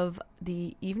of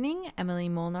the evening. Emily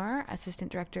Molnar,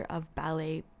 Assistant Director of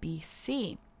Ballet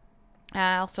BC.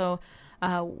 Also,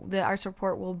 the Arts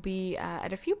Report will be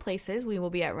at a few places. We will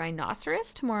be at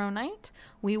Rhinoceros tomorrow night.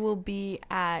 We will be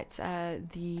at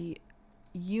the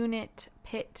Unit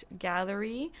Pit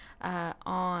Gallery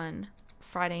on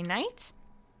Friday night.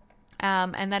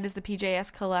 And that is the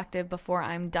PJS Collective Before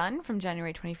I'm Done from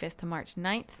January 25th to March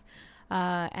 9th.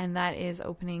 And that is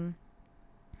opening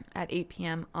at 8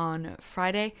 p.m. on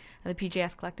Friday. The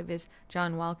PJS Collective is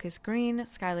John Walkus Green,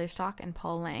 Skylar Stock, and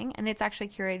Paul Lang. And it's actually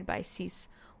curated by Cease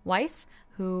Weiss,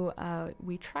 who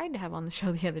we tried to have on the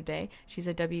show the other day. She's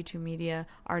a W2 Media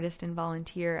artist and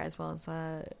volunteer, as well as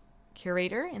a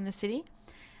curator in the city.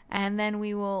 And then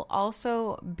we will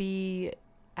also be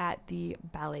at the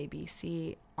Ballet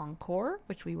BC Encore,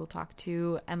 which we will talk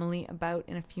to Emily about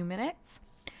in a few minutes,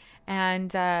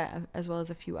 and as well as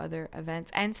a few other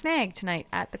events. And Snag tonight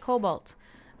at the Cobalt,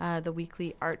 the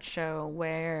weekly art show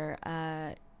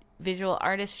where visual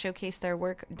artists showcase their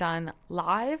work done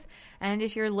live. And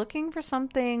if you're looking for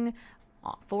something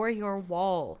for your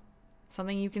wall,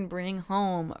 something you can bring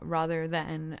home rather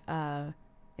than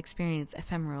experience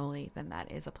ephemerally, then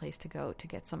that is a place to go to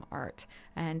get some art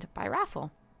and by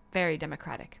raffle. Very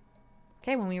democratic.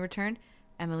 Okay, when we return,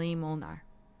 Emily Molnar.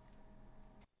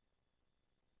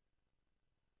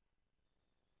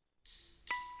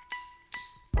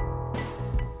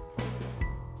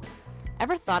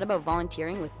 Ever thought about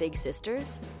volunteering with Big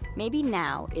Sisters? Maybe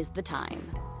now is the time.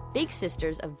 Big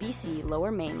Sisters of BC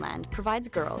Lower Mainland provides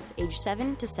girls aged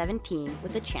 7 to 17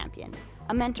 with a champion,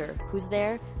 a mentor who's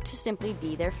there to simply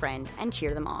be their friend and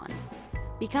cheer them on.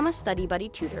 Become a study buddy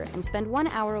tutor and spend 1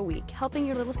 hour a week helping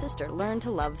your little sister learn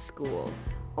to love school.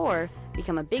 Or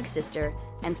become a big sister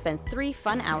and spend 3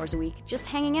 fun hours a week just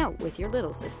hanging out with your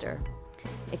little sister.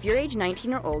 If you're age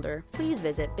 19 or older, please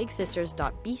visit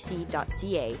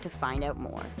bigsisters.bc.ca to find out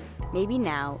more. Maybe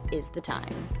now is the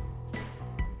time.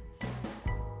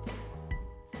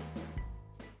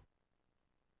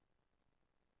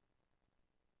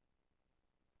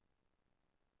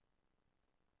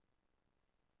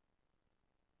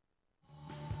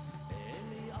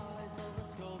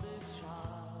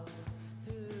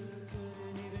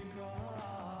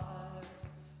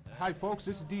 Hi folks,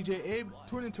 this is DJ Abe.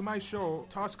 Tune into my show,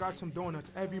 Toss Got Some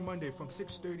Donuts, every Monday from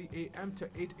 6:30 a.m. to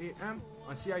 8 a.m.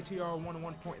 on CITR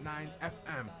 101.9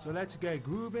 FM. So let's get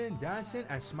grooving, dancing,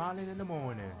 and smiling in the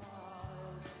morning.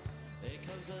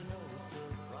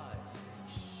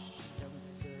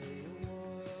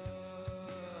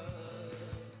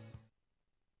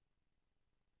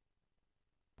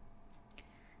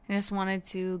 I just wanted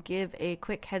to give a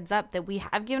quick heads up that we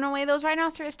have given away those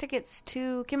Rhinoceros tickets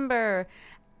to Kimber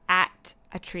at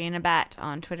A Tree and a Bat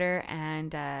on Twitter.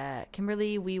 And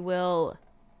Kimberly, we will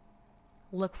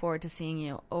look forward to seeing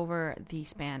you over the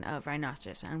span of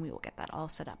Rhinoceros, and we will get that all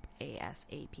set up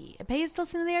ASAP. It pays to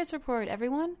listen to the Arts Report,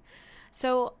 everyone.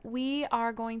 So we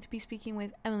are going to be speaking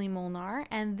with Emily Molnar,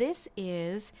 and this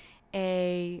is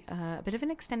a bit of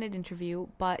an extended interview,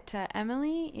 but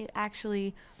Emily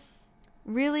actually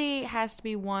really has to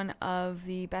be one of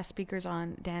the best speakers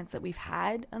on dance that we've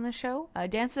had on the show.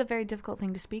 Dance is a very difficult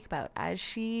thing to speak about. As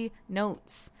she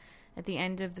notes at the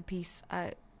end of the piece,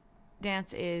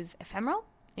 dance is ephemeral,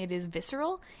 it is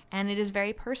visceral, and it is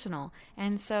very personal.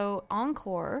 And so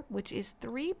Encore, which is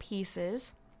 3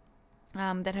 pieces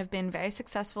that have been very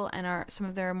successful and are some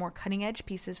of their more cutting-edge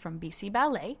pieces from BC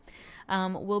Ballet,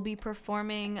 will be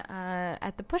performing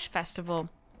at the Push Festival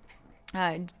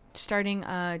starting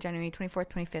January 24th,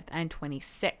 25th, and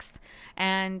 26th.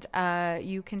 And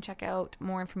you can check out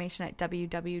more information at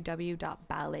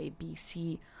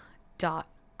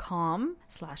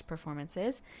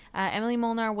www.balletbc.com/performances. Emily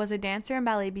Molnar was a dancer in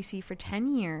Ballet BC for 10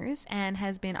 years and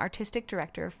has been artistic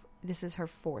director. This is her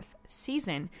 4th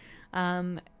season.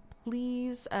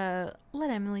 Please let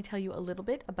Emily tell you a little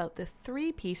bit about the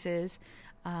 3 pieces.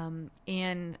 We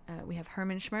have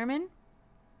Herman Schmerman,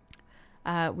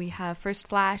 we have First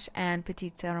Flash and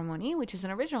Petite Cérémonie, which is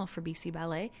an original for BC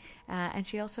Ballet. And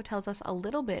she also tells us a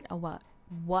little bit about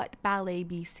what Ballet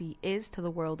BC is to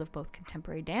the world of both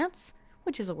contemporary dance,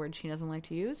 which is a word she doesn't like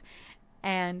to use,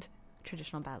 and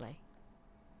traditional ballet.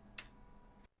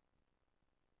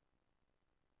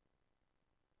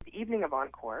 The Evening of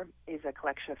Encore is a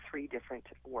collection of 3 different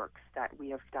works that we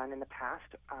have done in the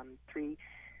past 3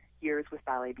 years with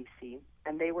Ballet BC,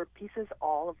 and they were pieces,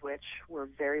 all of which were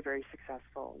very, very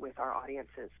successful with our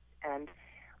audiences. And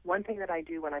one thing that I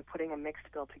do when I'm putting a mixed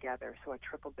bill together, so a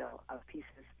triple bill of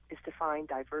pieces, is to find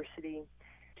diversity,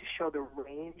 to show the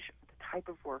range, the type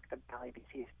of work that Ballet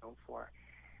BC is known for.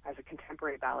 As a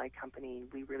contemporary ballet company,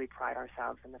 we really pride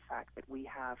ourselves in the fact that we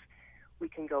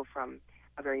can go from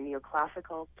a very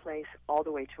neoclassical place all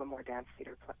the way to a more dance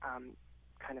theater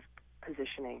kind of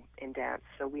positioning in dance.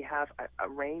 So we have a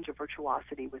range of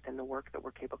virtuosity within the work that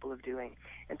we're capable of doing.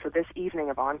 And so this Evening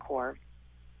of Encore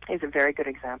is a very good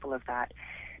example of that.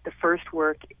 The first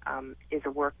work is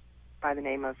a work by the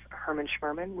name of Herman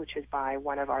Schmerman, which is by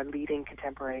one of our leading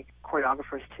contemporary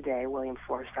choreographers today, William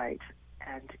Forsythe.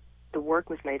 And the work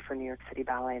was made for New York City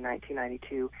Ballet in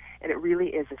 1992, and it really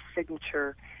is a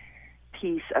signature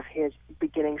piece of his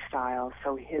beginning style,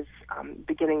 so his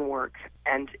beginning work,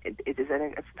 and it is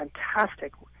a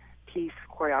fantastic piece of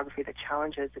choreography that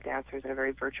challenges the dancers in a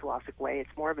very virtuosic way.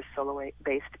 It's more of a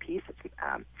solo-based piece. It's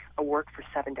a work for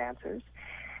 7 dancers,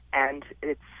 and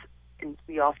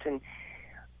we often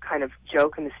kind of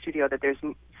joke in the studio that there's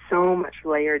so much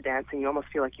layered dancing, you almost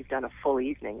feel like you've done a full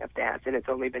evening of dance, and it's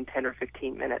only been 10 or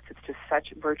 15 minutes. It's just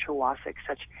such virtuosic,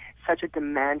 such a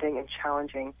demanding and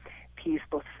challenging piece,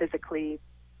 both physically,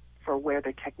 for where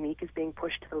the technique is being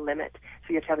pushed to the limit. So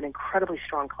you have to have an incredibly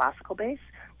strong classical base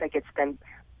that gets then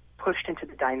pushed into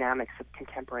the dynamics of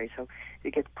contemporary. So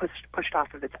it gets pushed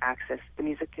off of its axis. The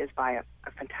music is by a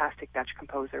fantastic Dutch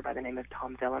composer by the name of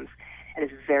Tom Willems, and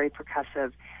is very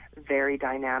percussive, very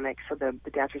dynamic. So the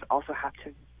dancers also have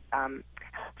to have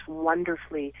this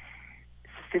wonderfully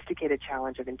sophisticated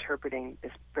challenge of interpreting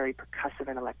this very percussive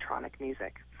and electronic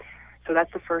music. So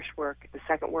that's the first work. The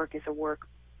second work is a work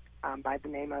by the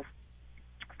name of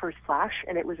First Flash,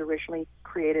 and it was originally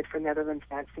created for Netherlands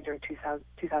Dance Theater in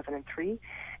 2003.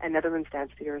 And Netherlands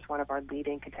Dance Theater is one of our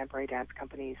leading contemporary dance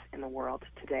companies in the world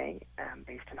today,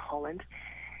 based in Holland.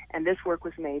 And this work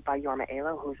was made by Jorma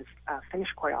Elo, who is a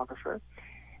Finnish choreographer,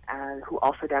 who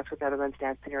also danced with Netherlands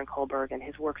Dance Theater in Coburg, and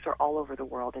his works are all over the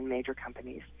world in major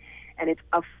companies. And it's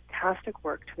a fantastic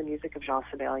work to the music of Jean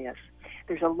Sibelius.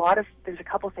 There's a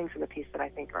couple things in the piece that I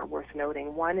think are worth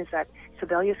noting. One is that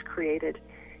Sibelius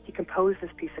he composed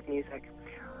this piece of music.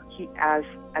 He as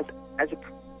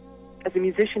a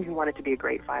musician who wanted to be a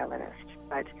great violinist,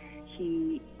 but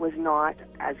he was not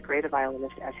as great a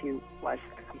violinist as he was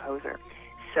a composer.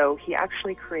 So he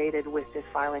actually created with this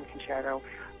violin concerto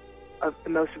of the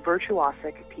most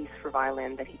virtuosic piece for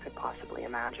violin that he could possibly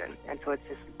imagine. And so it's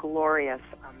this glorious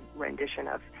rendition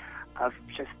of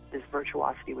just this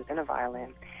virtuosity within a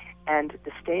violin. And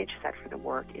the stage set for the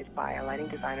work is by a lighting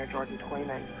designer, Jordan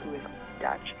Toyman, who is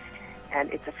Dutch.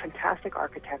 And it's a fantastic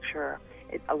architecture.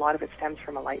 A lot of it stems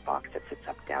from a light box that sits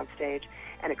up downstage,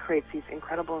 and it creates these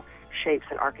incredible shapes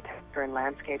and architecture and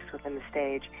landscapes within the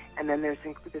stage. And then there's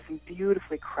this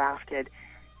beautifully crafted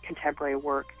contemporary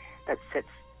work that sits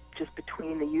just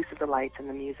between the use of the lights and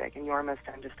the music. And Jorma's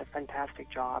done just a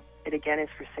fantastic job. It again is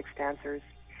for 6 dancers,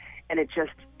 and it shows,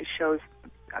 it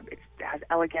has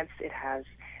elegance, it has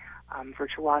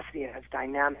virtuosity, it has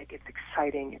dynamic, it's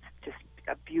exciting, it's just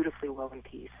a beautifully woven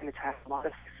piece, and it's had a lot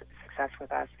of success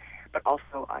with us, but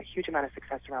also a huge amount of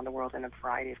success around the world in a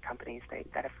variety of companies. I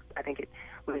think it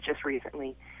was just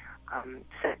recently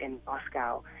set in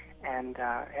Moscow, and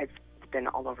it's been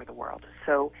all over the world.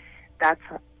 So that's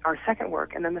our second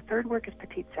work. And then the third work is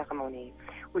Petite Cérémonie,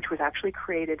 which was actually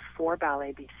created for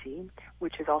Ballet BC,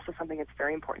 which is also something that's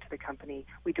very important to the company.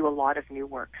 We do a lot of new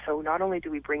work. So not only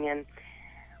do we bring in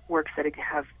works that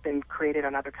have been created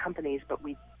on other companies, but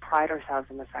we pride ourselves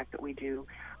in the fact that we do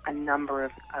a number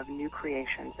of new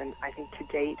creations. And I think to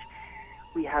date,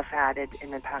 we have added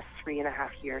in the past 3.5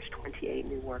 years 28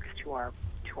 new works to our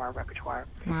repertoire.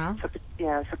 Wow. So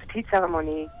Petite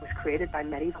Cérémonie was created by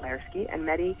Mehdi Valersky, and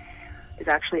Mehdi is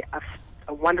actually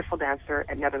a wonderful dancer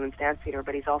at Netherlands Dance Theatre,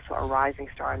 but he's also a rising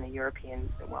star in the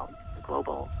European, the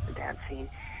global dance scene.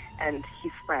 And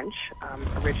he's French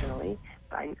originally,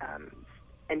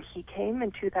 and he came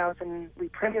in 2000. We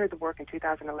premiered the work in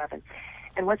 2011.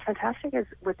 And what's fantastic is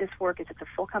with this work is it's a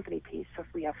full company piece, so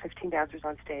we have 15 dancers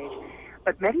on stage.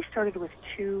 But Mehdi started with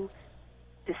 2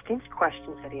 distinct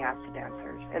questions that he asked the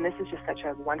dancers, and this is just such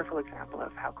a wonderful example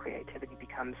of how creativity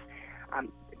becomes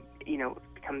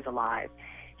alive.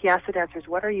 He asked the dancers,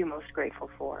 "What are you most grateful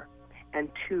for?" And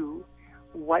 2,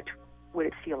 "What would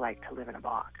it feel like to live in a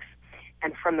box?"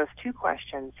 And from those 2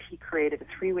 questions, he created a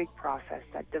 3-week process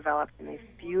that developed in these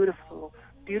beautiful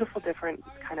different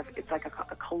kind of, it's like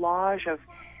a collage of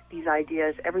these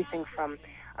ideas, everything from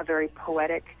a very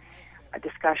poetic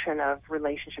discussion of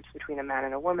relationships between a man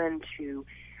and a woman to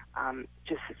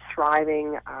just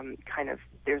thriving kind of,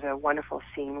 there's a wonderful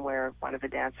scene where one of the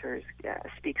dancers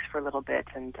speaks for a little bit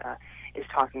and is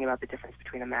talking about the difference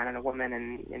between a man and a woman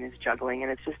and is juggling,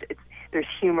 and there's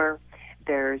humor,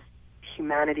 there's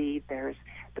humanity, there's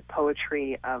the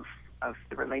poetry of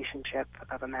the relationship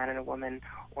of a man and a woman,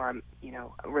 or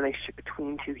a relationship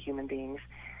between 2 human beings.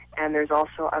 And there's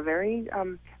also a very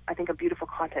I think a beautiful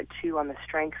content too on the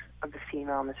strength of the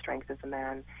female and the strength of the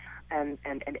man, and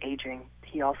aging.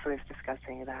 He also is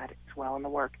discussing that as well in the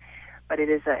work. But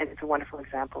it's a wonderful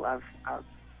example of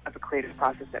a creative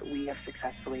process that we have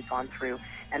successfully gone through,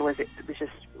 and was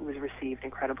received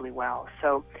incredibly well.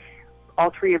 So all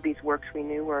 3 of these works we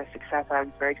knew were a success. I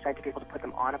was very excited to be able to put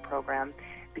them on a program,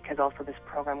 because also this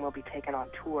program will be taken on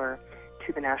tour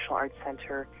to the National Arts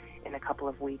Centre in a couple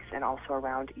of weeks, and also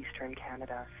around Eastern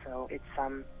Canada. So it's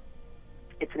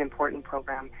an important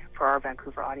program for our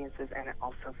Vancouver audiences, and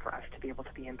also for us to be able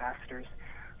to be ambassadors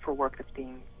for work that's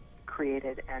being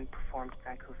created and performed in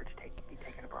Vancouver to be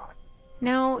taken abroad.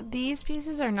 Now, these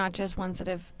pieces are not just ones that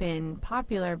have been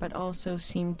popular, but also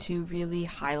seem to really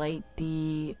highlight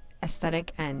the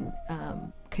aesthetic and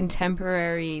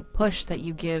contemporary push that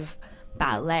you give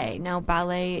ballet. Now,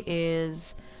 ballet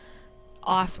is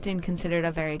often considered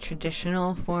a very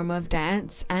traditional form of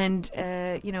dance, and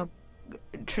a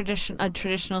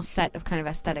traditional set of kind of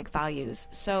aesthetic values.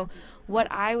 So what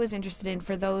I was interested in,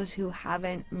 for those who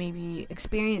haven't maybe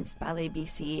experienced Ballet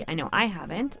BC, I know I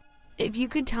haven't, if you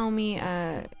could tell me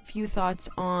a few thoughts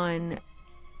on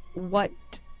what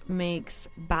makes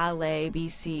Ballet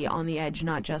BC on the edge,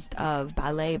 not just of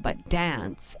ballet but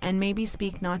dance, and maybe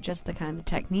speak not just the kind of the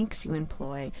techniques you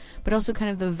employ, but also kind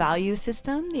of the value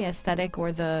system, the aesthetic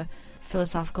or the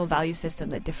philosophical value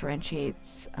system that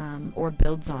differentiates or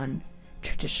builds on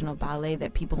traditional ballet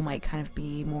that people might kind of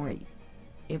be more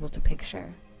able to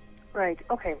picture. Right.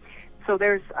 Okay. So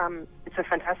there's it's a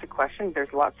fantastic question.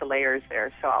 There's lots of layers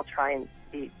there, so I'll try and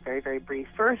be very, very brief.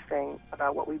 First thing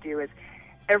about what we do is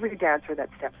every dancer that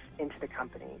steps into the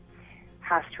company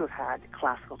has to have had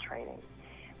classical training,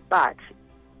 but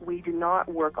we do not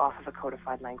work off of a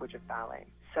codified language of ballet.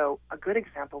 So a good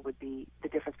example would be the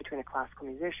difference between a classical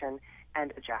musician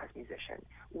and a jazz musician.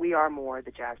 We are more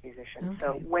the jazz musician. Okay.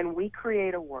 So when we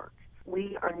create a work,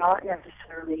 we are not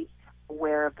necessarily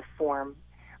aware of the form.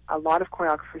 A lot of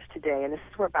choreographers today, and this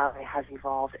is where ballet has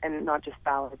evolved, and not just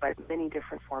ballet, but many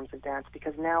different forms of dance,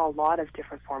 because now a lot of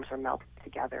different forms are melted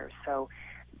together. So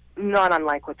not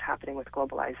unlike what's happening with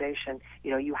globalization,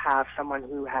 you have someone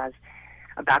who has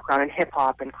a background in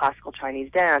hip-hop and classical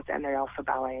Chinese dance, and they're also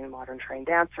ballet and modern trained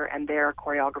dancer, and they're a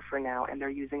choreographer now, and they're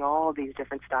using all these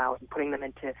different styles and putting them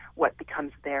into what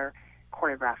becomes their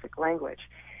choreographic language.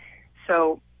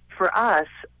 So for us,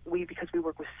 because we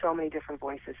work with so many different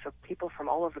voices, so people from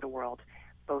all over the world,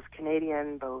 both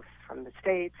Canadian, both from the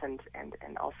States and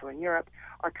also in Europe,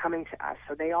 are coming to us.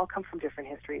 So they all come from different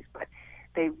histories, but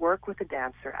they work with a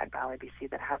dancer at Ballet BC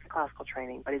that has classical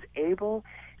training, but is able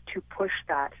to push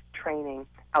that training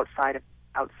outside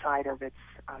of its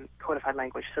codified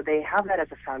language. So they have that as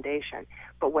a foundation.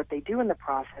 But what they do in the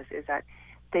process is that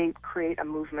they create a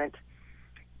movement.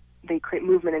 They create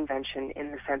movement invention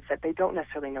in the sense that they don't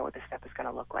necessarily know what the step is going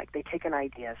to look like. They take an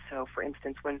idea. So, for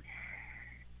instance, when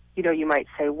you might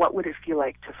say, "What would it feel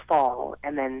like to fall?"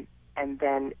 and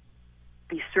then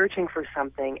be searching for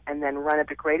something, and then run at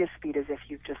the greatest speed as if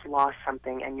you've just lost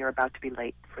something and you're about to be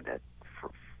late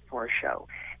for a show.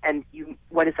 And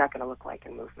what is that going to look like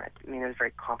in movement? I mean, it's a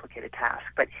very complicated task,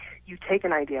 but you take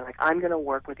an idea, like, I'm going to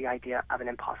work with the idea of an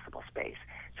impossible space.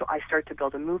 So I start to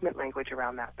build a movement language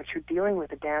around that, but you're dealing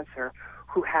with a dancer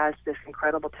who has this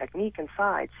incredible technique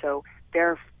inside, so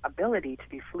their ability to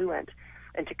be fluent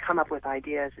and to come up with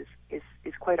ideas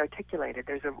is quite articulated.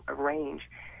 There's a range.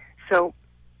 So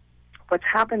what's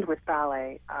happened with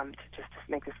ballet, to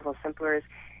make this a little simpler, is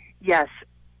yes,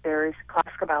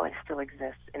 classical ballet still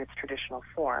exists in its traditional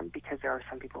form because there are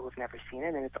some people who've never seen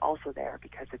it, and it's also there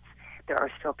because there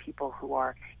are still people who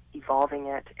are evolving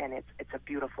it, and it's a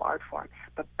beautiful art form.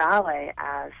 But ballet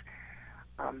as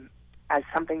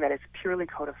something that is purely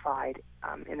codified,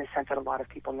 in the sense that a lot of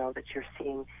people know that you're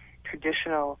seeing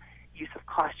traditional use of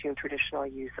costume, traditional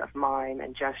use of mime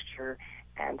and gesture,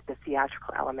 and the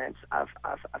theatrical elements of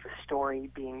a story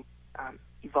being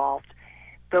evolved.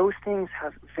 Those things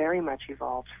have very much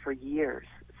evolved for years,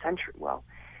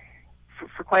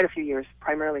 for quite a few years,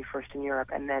 primarily first in Europe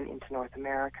and then into North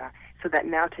America, so that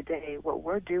now today what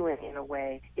we're doing in a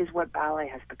way is what ballet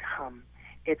has become.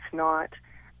 It's not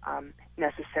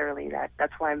necessarily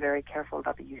that's why I'm very careful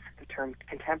about the use of the term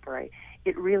contemporary.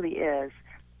 It really is,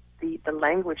 the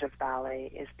language of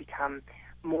ballet has become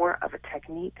more of a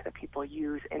technique that people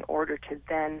use in order to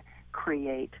then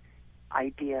create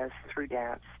ideas through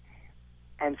dance.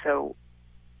 And so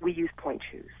we use point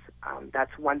shoes.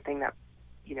 That's one thing that,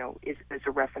 is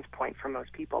a reference point for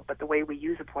most people. But the way we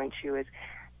use a point shoe is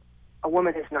a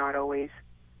woman is not always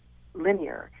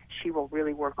linear. She will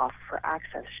really work off of her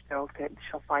axis.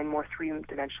 She'll find more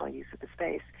three-dimensional use of the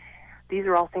space. These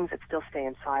are all things that still stay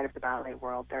inside of the ballet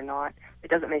world.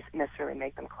 It doesn't necessarily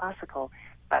make them classical,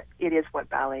 but it is what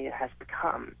ballet has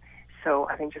become. So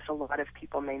I think just a lot of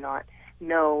people may not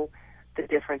know the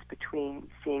difference between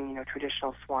seeing,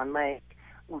 traditional Swan Lake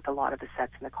with a lot of the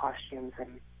sets and the costumes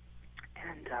and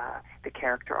the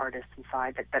character artists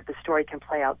inside, that the story can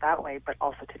play out that way. But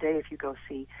also today, if you go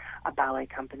see a ballet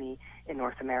company in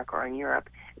North America or in Europe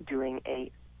doing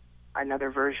another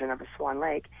version of a Swan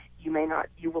Lake, you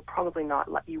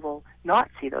will not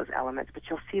see those elements, but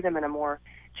you'll see them in a more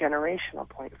generational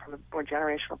point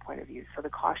of view. So the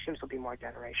costumes will be more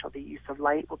generational. The use of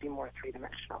light will be more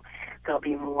three-dimensional. There'll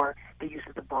be more, the use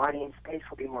of the body and space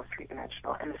will be more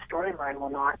three-dimensional. And the storyline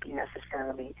will not be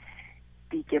necessarily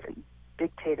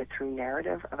dictated through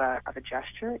narrative of a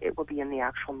gesture. It will be in the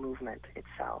actual movement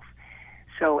itself.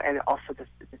 So, and also the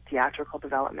theatrical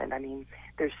development. I mean,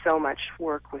 there's so much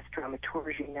work with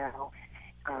dramaturgy now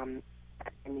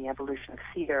in the evolution of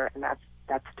theater, and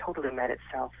that's totally met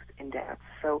itself in dance.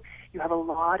 So you have a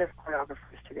lot of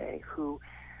choreographers today who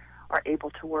are able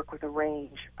to work with a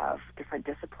range of different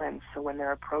disciplines. So when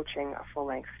they're approaching a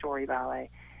full-length story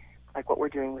ballet, like what we're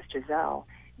doing with Giselle,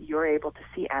 you're able to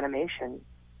see animation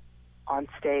on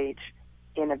stage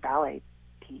in a ballet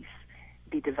piece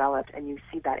be developed, and you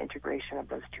see that integration of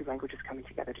those two languages coming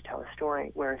together to tell a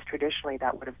story, whereas traditionally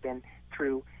that would have been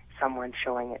through someone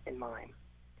showing it in mime.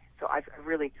 So I've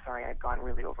gone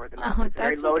really over the map. It's a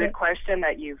very loaded question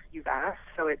that you've asked,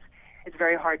 so it's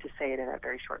very hard to say it in a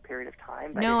very short period of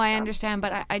time. No, I understand,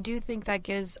 but I do think that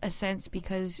gives a sense,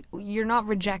 because you're not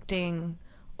rejecting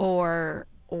or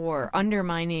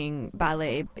undermining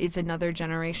ballet. It's another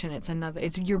generation.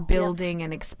 You're building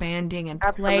and expanding and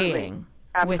playing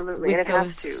with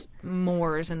those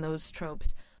mores and those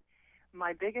tropes.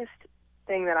 My biggest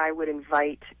thing that I would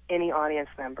invite any audience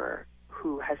member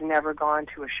who has never gone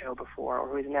to a show before, or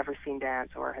who has never seen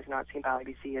dance, or has not seen Ballet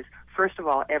BC is, first of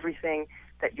all, everything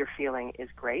that you're feeling is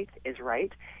great, is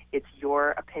right. It's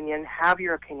your opinion. Have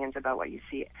your opinions about what you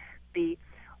see. Be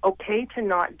okay to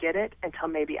not get it until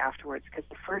maybe afterwards, because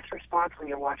the first response when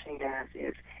you're watching dance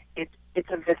is it's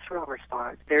a visceral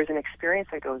response. There's an experience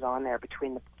that goes on there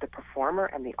between the performer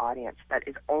and the audience that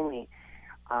is only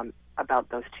about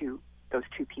those two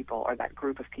people, or that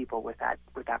group of people with that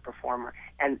performer.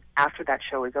 And after that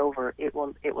show is over, it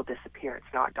will disappear.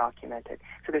 It's not documented.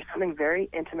 So there's something very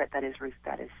intimate that is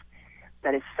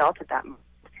felt at that moment.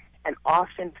 And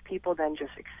often people then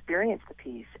just experience the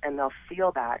piece, and they'll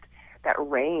feel that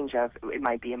range of, it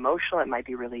might be emotional, it might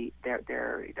be really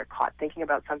they're caught thinking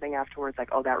about something afterwards, like,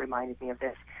 oh, that reminded me of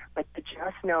this. But to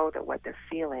just know that what they're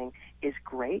feeling is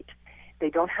great, they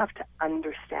don't have to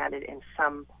understand it in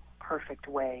some perfect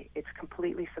way. It's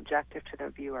completely subjective to the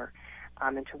viewer,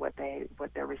 and to what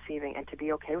they're receiving, and to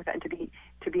be okay with that, and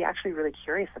to be actually really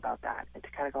curious about that, and to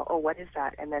kind of go, oh, what is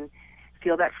that? And then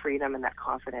feel that freedom and that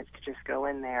confidence to just go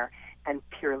in there and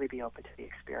purely be open to the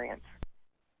experience.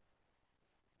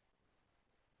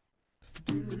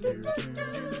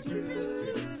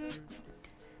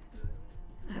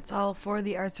 That's all for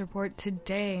the Arts Report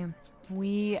today.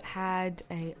 We had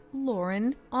a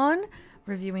Lauren on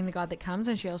reviewing The God That Comes,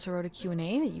 and she also wrote a Q&A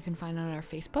that you can find on our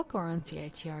Facebook or on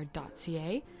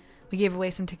CITR.ca. We gave away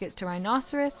some tickets to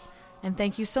Rhinoceros, And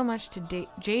thank you so much to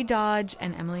Jay Dodge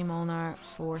and Emily Molnar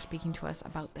for speaking to us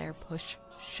about their Push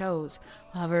shows.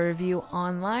 We'll have a review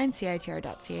online,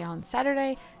 CITR.ca on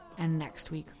Saturday, and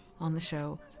next week on the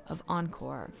show of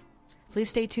Encore. Please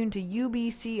stay tuned to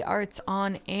UBC Arts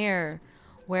on Air,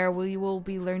 where we will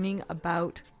be learning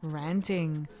about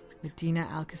ranting with Dina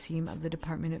Al-Qasim of the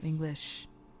Department of English.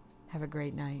 Have a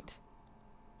great night.